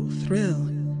indescribable thrill,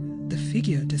 the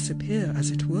figure disappear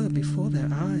as it were before their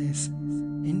eyes,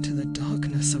 into the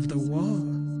darkness of the wall,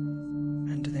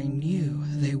 and they knew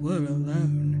they were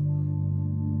alone.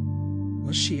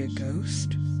 Was she a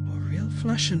ghost, or real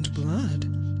flesh and blood?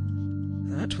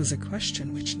 That was a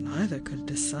question which neither could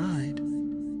decide.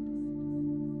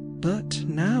 But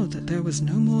now that there was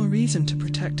no more reason to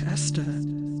protect Esther,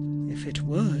 if it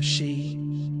were she,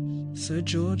 Sir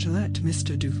George let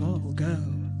Mr. Duval go.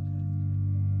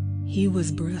 He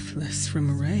was breathless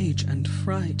from rage and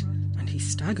fright, and he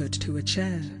staggered to a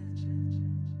chair.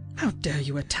 "How dare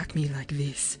you attack me like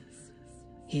this?"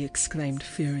 he exclaimed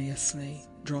furiously,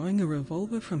 drawing a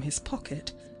revolver from his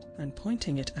pocket and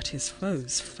pointing it at his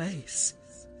foe's face.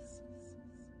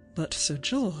 But Sir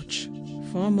George,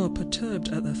 far more perturbed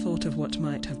at the thought of what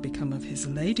might have become of his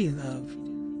lady-love,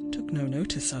 took no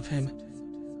notice of him.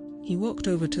 He walked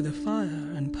over to the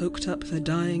fire and poked up the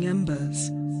dying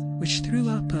embers, which threw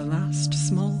up a last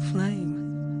small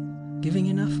flame, giving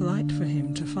enough light for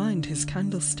him to find his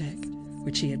candlestick,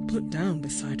 which he had put down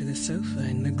beside the sofa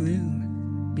in the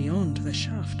gloom, beyond the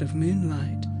shaft of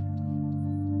moonlight.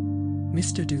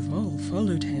 Mr. Duval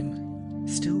followed him,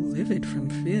 still livid from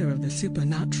fear of the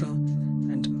supernatural,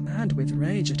 and mad with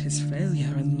rage at his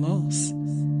failure and loss.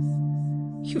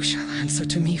 "You shall answer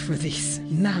to me for this,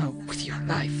 now, with your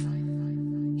life,"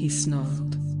 he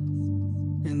snarled.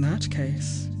 "In that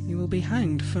case, you will be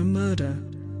hanged for murder,"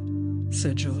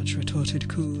 Sir George retorted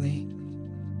coolly.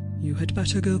 "You had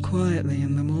better go quietly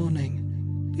in the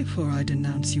morning, before I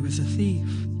denounce you as a thief."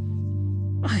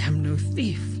 "I am no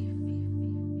thief,"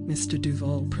 Mr.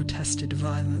 Duval protested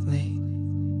violently.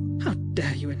 "How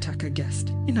dare you attack a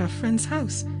guest in our friend's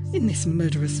house in this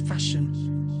murderous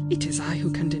fashion? It is I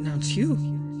who can denounce you.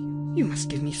 You must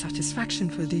give me satisfaction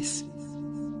for this."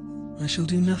 "I shall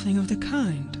do nothing of the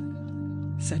kind,"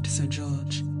 said Sir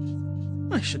George.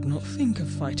 "I should not think of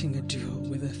fighting a duel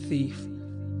with a thief.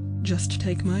 Just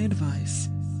take my advice,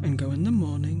 and go in the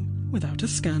morning, without a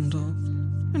scandal,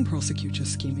 and prosecute your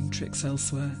scheming tricks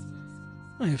elsewhere.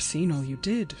 I have seen all you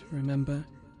did, remember,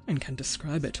 and can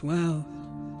describe it well."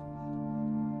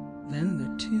 Then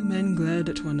the two men glared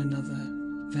at one another,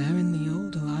 there in the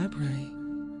old library,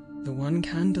 the one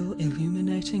candle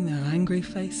illuminating their angry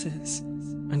faces,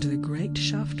 and the great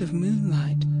shaft of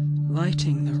moonlight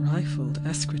lighting the rifled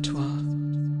escritoire.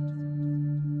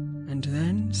 And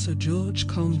then Sir George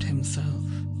calmed himself.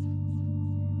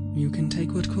 "You can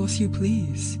take what course you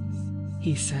please,"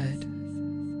 he said.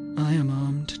 "I am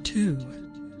armed too,"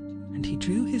 and he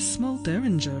drew his small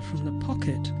derringer from the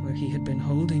pocket where he had been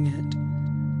holding it.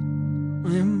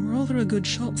 "I am rather a good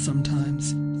shot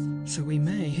sometimes, so we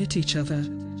may hit each other,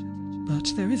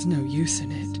 but there is no use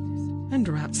in it, and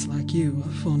rats like you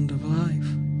are fond of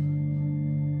life."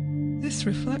 This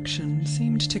reflection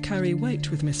seemed to carry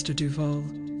weight with Mr. Duval,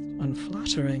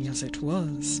 unflattering as it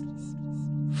was.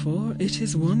 For it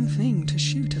is one thing to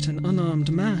shoot at an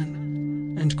unarmed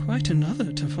man, and quite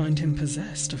another to find him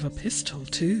possessed of a pistol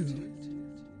too.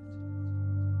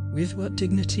 With what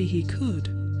dignity he could,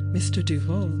 Mr.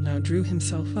 Duval now drew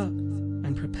himself up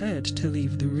and prepared to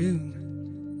leave the room.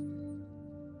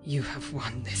 "You have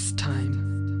won this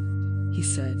time," he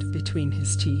said between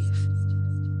his teeth.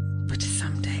 "But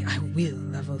someday I will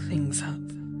level things up."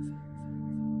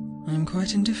 "I am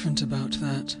quite indifferent about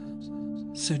that,"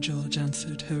 Sir George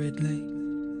answered hurriedly.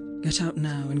 "Get out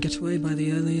now and get away by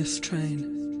the earliest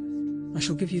train. I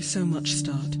shall give you so much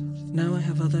start. Now I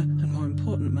have other and more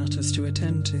important matters to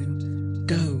attend to.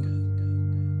 Go!"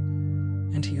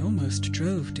 And he almost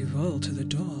drove Duval to the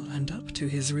door and up to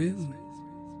his room.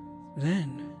 Then,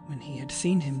 when he had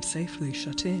seen him safely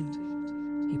shut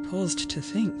in, he paused to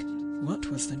think what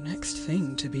was the next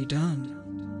thing to be done.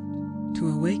 To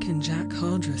awaken Jack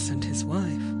Hardress and his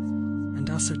wife, and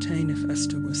ascertain if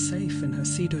Esther was safe in her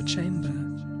cedar chamber,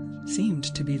 seemed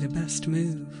to be the best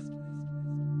move.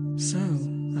 So,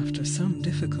 after some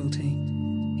difficulty,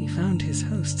 he found his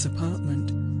host's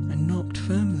apartment and knocked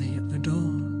firmly at the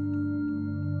door.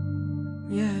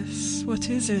 "Yes, what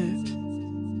is it?"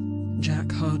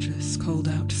 Jack Hardress called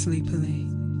out sleepily,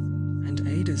 and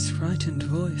Ada's frightened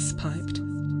voice piped,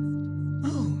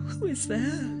 "Oh, who is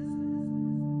there?"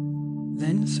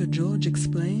 Then Sir George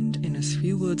explained in as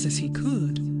few words as he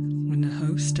could, when the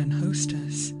host and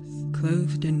hostess,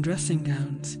 clothed in dressing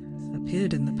gowns,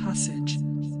 appeared in the passage,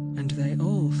 and they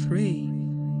all three,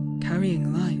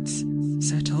 carrying lights,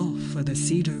 set off for the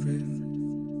cedar room.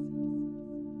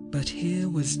 But here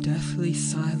was deathly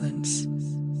silence.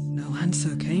 No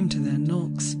answer came to their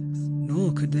knocks,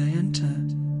 nor could they enter.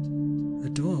 The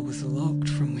door was locked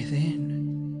from within.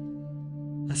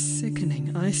 A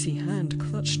sickening icy hand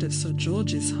clutched at Sir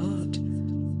George's heart.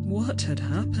 What had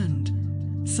happened?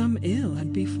 Some ill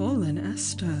had befallen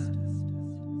Esther.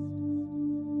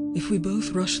 "If we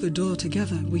both rush the door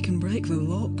together, we can break the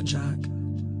lock, Jack,"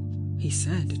 he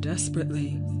said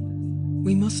desperately.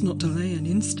 "We must not delay an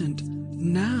instant.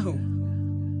 Now!"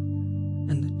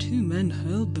 And the two men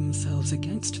hurled themselves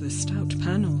against the stout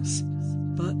panels,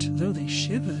 but though they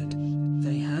shivered,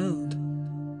 they held.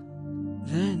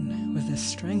 Then, with the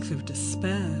strength of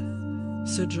despair,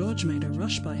 Sir George made a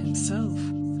rush by himself,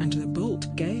 and the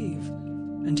bolt gave,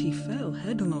 and he fell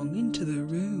headlong into the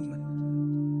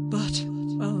room. But,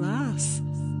 alas!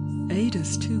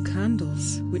 Ada's 2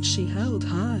 candles, which she held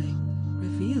high,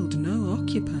 revealed no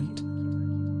occupant.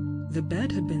 The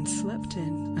bed had been slept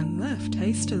in and left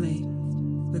hastily.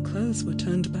 The clothes were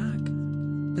turned back,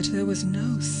 but there was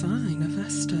no sign of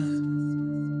Esther.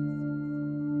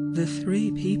 The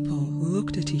 3 people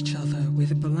looked at each other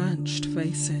with blanched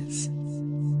faces.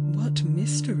 What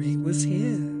mystery was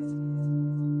here?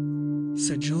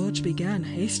 Sir George began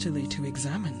hastily to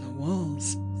examine the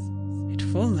walls. It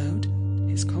followed,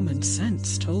 his common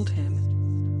sense told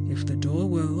him, if the door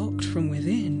were locked from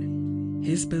within,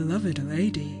 his beloved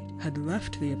lady had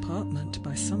left the apartment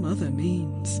by some other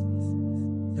means.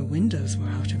 The windows were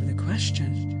out of the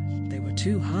question. They were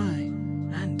too high,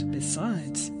 and,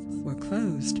 besides, were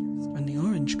closed and the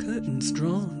orange curtains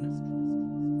drawn.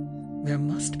 There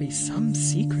must be some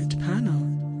secret panel,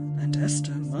 and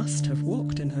Esther must have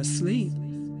walked in her sleep.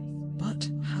 But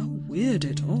how weird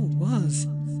it all was,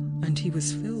 and he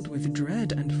was filled with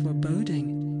dread and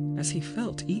foreboding as he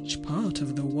felt each part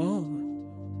of the wall.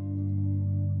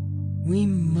 "We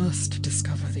must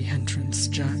discover the entrance,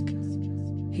 Jack,"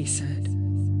 he said.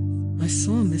 "I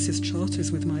saw Mrs.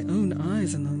 Charters with my own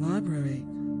eyes in the library,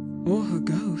 or her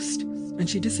ghost, and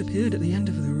she disappeared at the end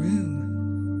of the room."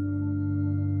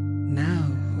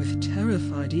 Now, with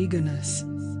terrified eagerness,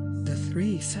 the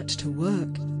 3 set to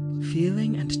work,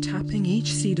 feeling and tapping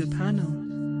each cedar panel,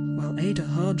 while Ada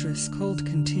Hardress called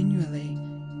continually,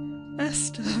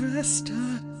 "Esther,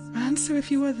 Esther, answer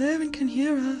if you are there and can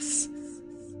hear us."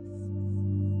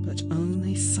 But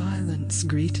only silence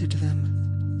greeted them.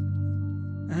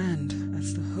 And,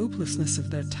 as the hopelessness of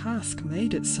their task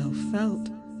made itself felt,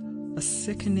 a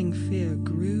sickening fear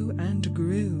grew and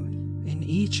grew in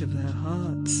each of their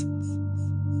hearts.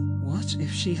 What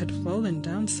if she had fallen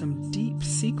down some deep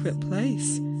secret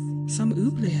place, some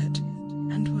oubliette,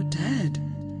 and were dead?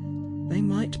 They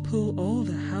might pull all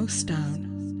the house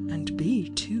down and be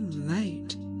too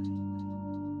late.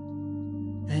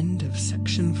 End of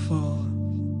Section 4.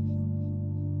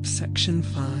 Section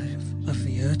 5 of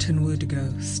The Irtonwood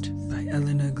Ghost by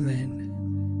Elinor Glyn.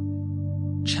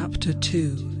 Chapter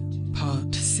 2,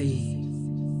 Part C.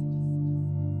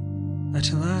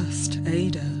 At last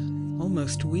Ada,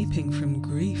 almost weeping from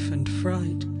grief and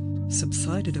fright,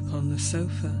 subsided upon the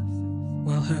sofa,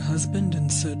 while her husband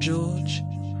and Sir George,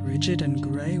 rigid and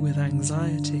grey with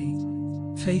anxiety,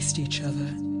 faced each other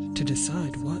to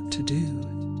decide what to do.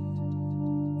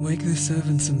 "Wake the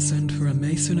servants and send for a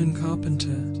mason and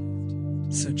carpenter,"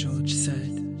 Sir George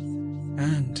said.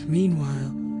 "And,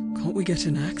 meanwhile, can't we get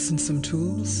an axe and some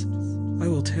tools? I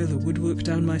will tear the woodwork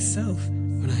down myself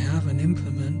when I have an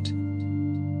implement."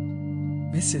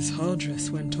 Mrs. Hardress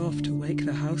went off to wake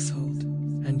the household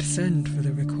and send for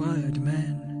the required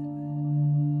men.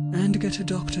 "And get a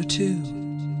doctor too,"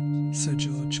 Sir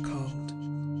George called.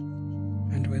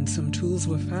 And when some tools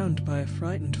were found by a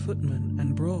frightened footman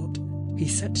and brought, he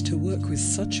set to work with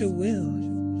such a will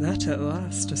that at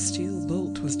last a steel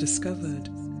bolt was discovered,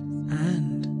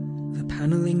 and, the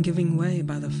panelling giving way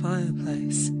by the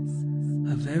fireplace,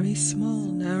 a very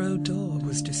small narrow door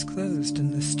was disclosed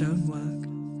in the stonework.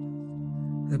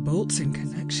 The bolts in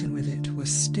connection with it were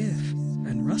stiff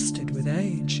and rusted with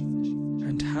age,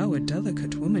 and how a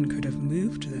delicate woman could have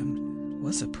moved them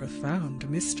was a profound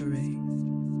mystery.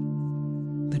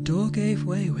 The door gave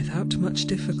way without much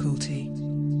difficulty,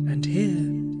 and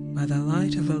here, by the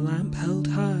light of a lamp held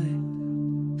high,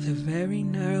 the very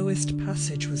narrowest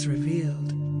passage was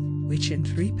revealed, which in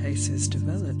 3 paces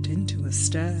developed into a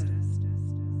stair.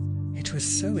 It was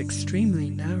so extremely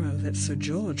narrow that Sir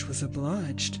George was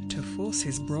obliged to force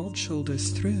his broad shoulders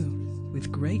through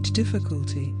with great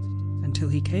difficulty until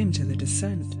he came to the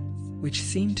descent, which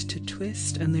seemed to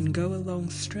twist and then go along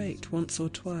straight once or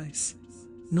twice,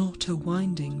 not a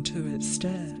winding turret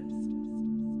stair.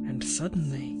 And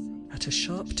suddenly at a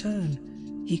sharp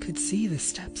turn, he could see the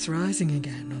steps rising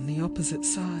again on the opposite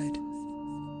side.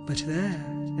 But there,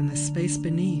 in the space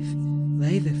beneath,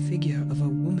 lay the figure of a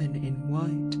woman in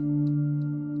white.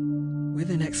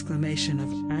 With an exclamation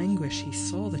of anguish, he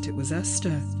saw that it was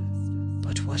Esther.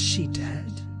 But was she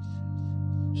dead?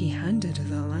 He handed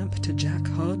the lamp to Jack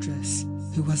Hardress,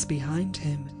 who was behind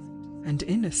him, and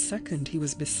in a second he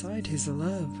was beside his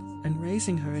love and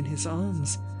raising her in his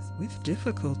arms, with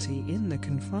difficulty in the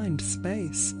confined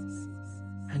space.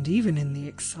 And even in the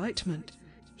excitement,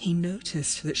 he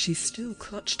noticed that she still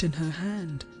clutched in her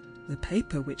hand the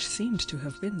paper which seemed to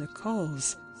have been the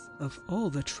cause of all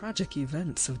the tragic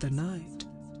events of the night.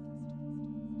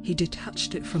 He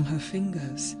detached it from her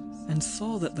fingers and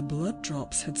saw that the blood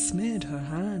drops had smeared her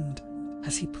hand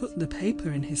as he put the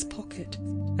paper in his pocket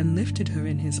and lifted her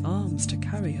in his arms to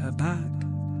carry her back.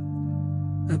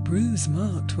 A bruise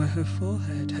marked where her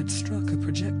forehead had struck a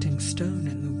projecting stone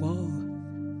in the wall.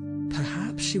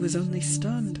 Perhaps she was only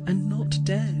stunned and not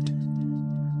dead.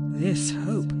 This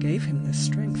hope gave him the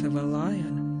strength of a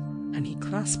lion, and he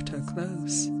clasped her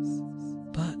close.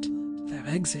 But their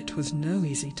exit was no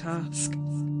easy task.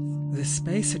 The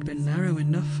space had been narrow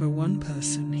enough for one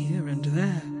person here and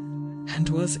there, and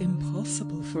was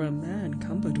impossible for a man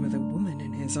cumbered with a woman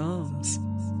in his arms.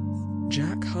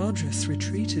 Jack Hardress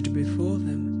retreated before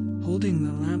them, holding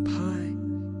the lamp high,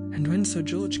 and when Sir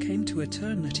George came to a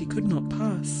turn that he could not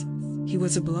pass, he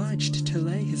was obliged to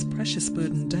lay his precious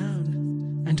burden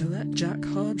down and let Jack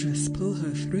Hardress pull her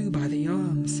through by the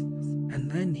arms,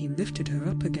 and then he lifted her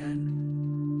up again.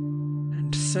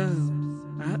 And so,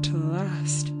 at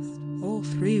last, all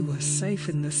three were safe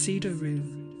in the cedar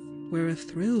room, where a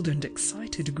thrilled and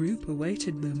excited group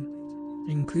awaited them,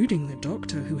 including the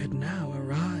doctor who had now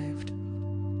arrived.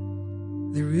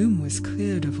 The room was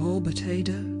cleared of all but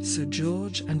Ada, Sir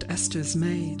George, and Esther's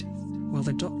maid, while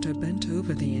the doctor bent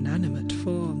over the inanimate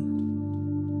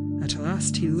form. At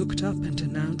last he looked up and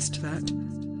announced that,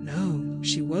 no,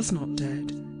 she was not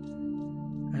dead.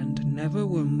 And never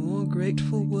were more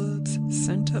grateful words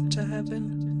sent up to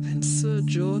heaven than Sir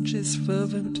George's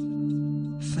fervent,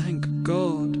 "Thank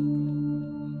God."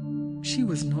 She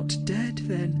was not dead,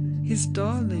 then, his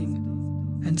darling,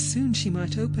 and soon she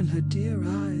might open her dear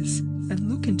eyes and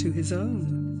look into his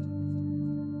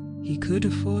own. He could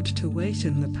afford to wait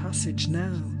in the passage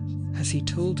now, as he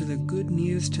told the good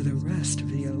news to the rest of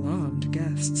the alarmed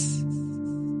guests.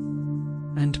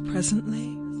 And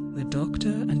presently the doctor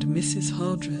and Mrs.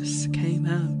 Hardress came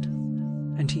out,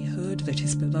 and he heard that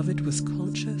his beloved was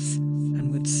conscious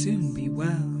and would soon be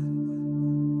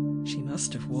well. She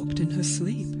must have walked in her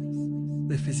sleep,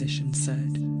 the physician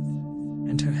said,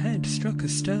 and her head struck a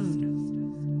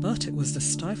stone, but it was the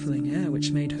stifling air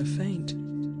which made her faint,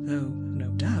 though,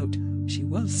 no doubt, she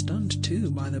was stunned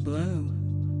too by the blow.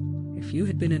 If you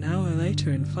had been an hour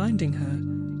later in finding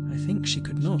her, I think she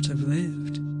could not have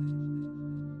lived.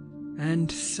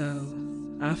 And so,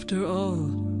 after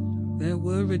all, there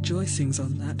were rejoicings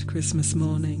on that Christmas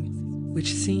morning,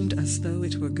 which seemed as though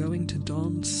it were going to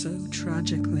dawn so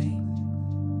tragically.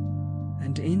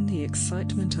 And in the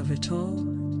excitement of it all,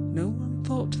 no one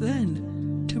thought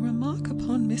then to remark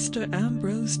upon Mr.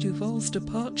 Ambrose Duval's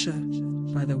departure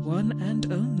by the one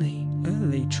and only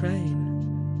early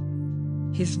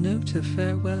train. His note of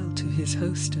farewell to his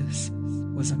hostess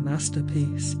was a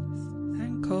masterpiece,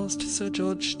 and caused Sir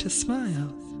George to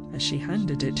smile as she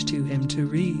handed it to him to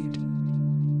read.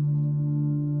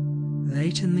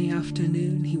 Late in the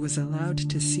afternoon he was allowed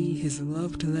to see his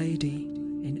loved lady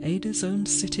in Ada's own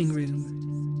sitting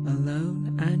room,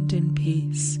 alone and in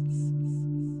peace.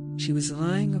 She was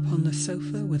lying upon the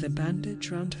sofa with a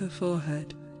bandage round her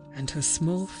forehead, and her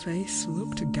small face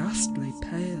looked ghastly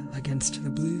pale against the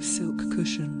blue silk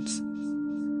cushions.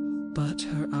 But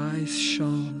her eyes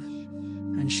shone,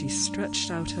 and she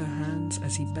stretched out her hands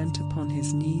as he bent upon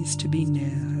his knees to be near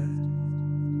her.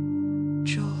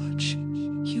 "George,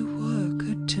 you were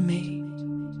good to me,"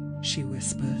 she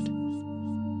whispered,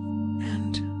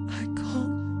 "and I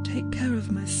can't take care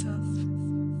of myself."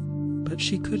 But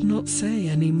she could not say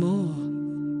any more,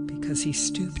 because he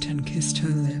stooped and kissed her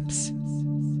lips,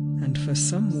 and for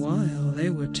some while they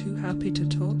were too happy to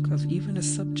talk of even a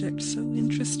subject so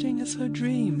interesting as her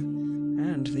dream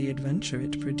and the adventure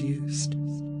it produced.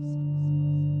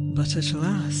 But at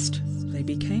last they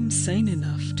became sane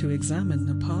enough to examine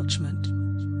the parchment,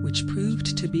 which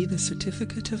proved to be the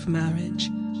certificate of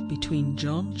marriage between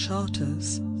John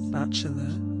Charters,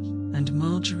 bachelor, and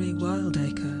Marjorie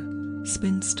Wildacre,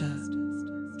 spinster,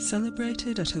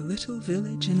 celebrated at a little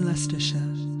village in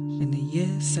Leicestershire in the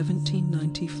year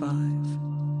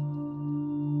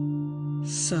 1795.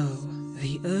 So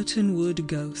The Irtonwood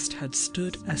Ghost had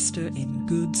stood Esther in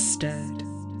good stead,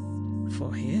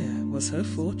 for here was her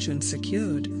fortune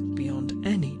secured beyond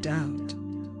any doubt.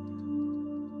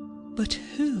 But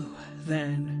who,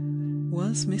 then,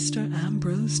 was Mr.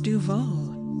 Ambrose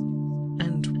Duval?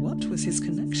 And what was his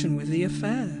connection with the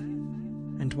affair?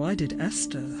 And why did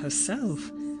Esther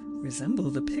herself resemble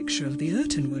the picture of the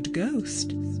Irtonwood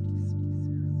Ghost?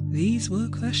 These were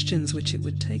questions which it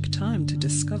would take time to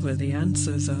discover the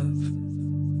answers of.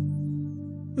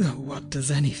 "Oh, what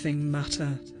does anything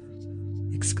matter?"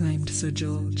 exclaimed Sir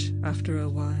George after a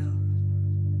while.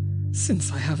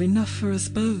 "Since I have enough for us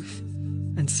both,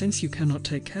 and since you cannot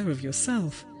take care of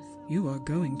yourself, you are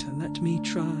going to let me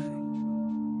try."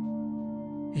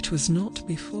 It was not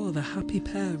before the happy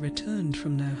pair returned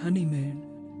from their honeymoon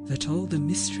that all the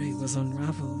mystery was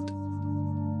unravelled.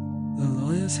 The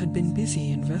lawyers had been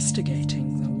busy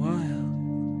investigating the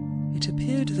while. It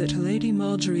appeared that Lady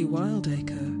Marjorie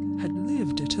Wildacre had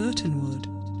lived at Irtonwood,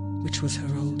 which was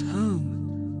her old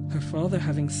home, her father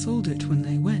having sold it when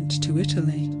they went to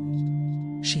Italy.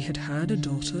 She had had a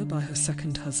daughter by her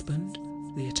second husband,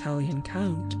 the Italian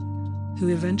Count, who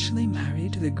eventually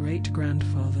married the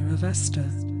great-grandfather of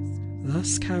Esther,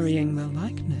 thus carrying the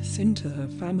likeness into her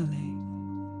family.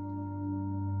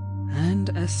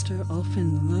 And Esther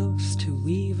often loves to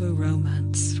weave a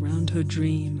romance round her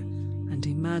dream and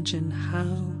imagine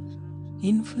how,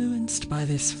 influenced by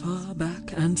this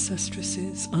far-back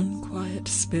ancestress's unquiet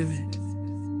spirit,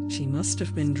 she must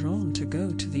have been drawn to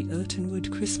go to the Irtonwood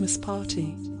Christmas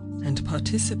party and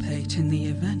participate in the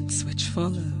events which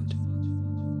followed.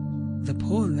 The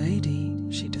poor lady,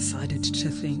 she decided to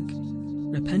think,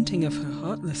 repenting of her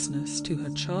heartlessness to her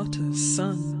Charter's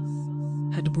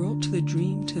son, had brought the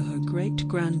dream to her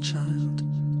great-grandchild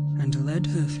and led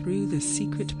her through the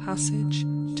secret passage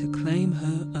to claim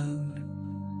her own,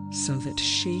 so that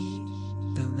she,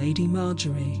 the Lady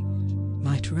Marjorie,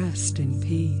 might rest in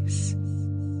peace.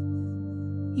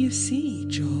 "You see,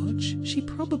 George, she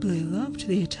probably loved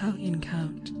the Italian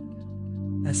Count,"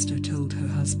 Esther told her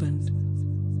husband,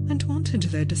 "and wanted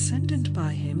their descendant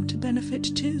by him to benefit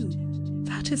too.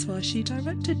 That is why she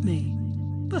directed me.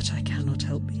 But I cannot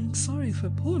help being sorry for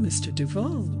poor Mr.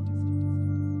 Duval."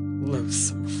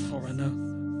 "Loathsome foreigner,"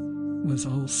 was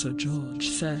all Sir George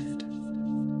said.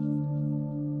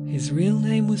 His real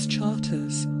name was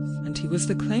Charters, and he was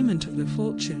the claimant of the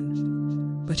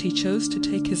fortune, but he chose to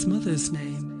take his mother's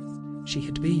name. She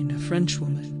had been a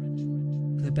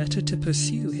Frenchwoman, the better to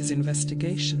pursue his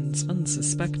investigations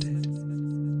unsuspected.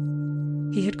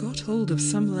 He had got hold of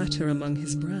some letter among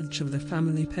his branch of the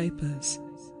family papers,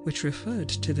 which referred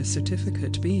to the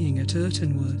certificate being at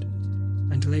Irtonwood,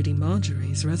 and Lady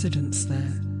Marjorie's residence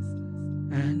there,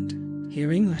 and,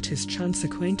 hearing that his chance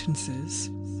acquaintances,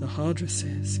 the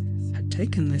Hardresses, had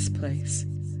taken this place,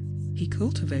 he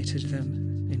cultivated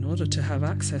them in order to have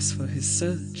access for his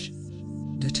search,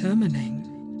 determining,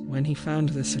 when he found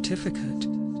the certificate,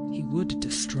 he would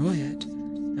destroy it,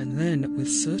 and then with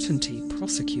certainty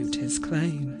prosecute his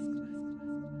claim.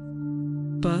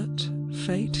 But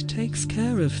fate takes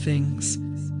care of things,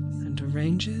 and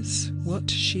arranges what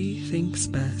she thinks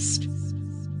best,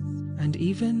 and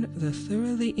even the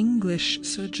thoroughly English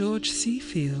Sir George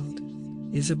Seafield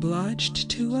is obliged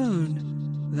to own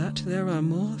that there are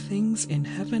more things in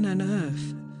heaven and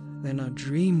earth than are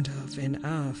dreamed of in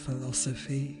our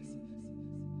philosophy.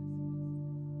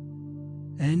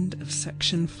 End of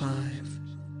section 5,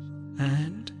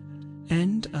 and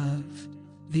end of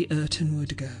The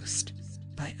Irtonwood Ghost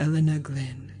by Elinor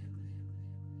Glyn.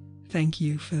 Thank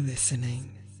you for listening.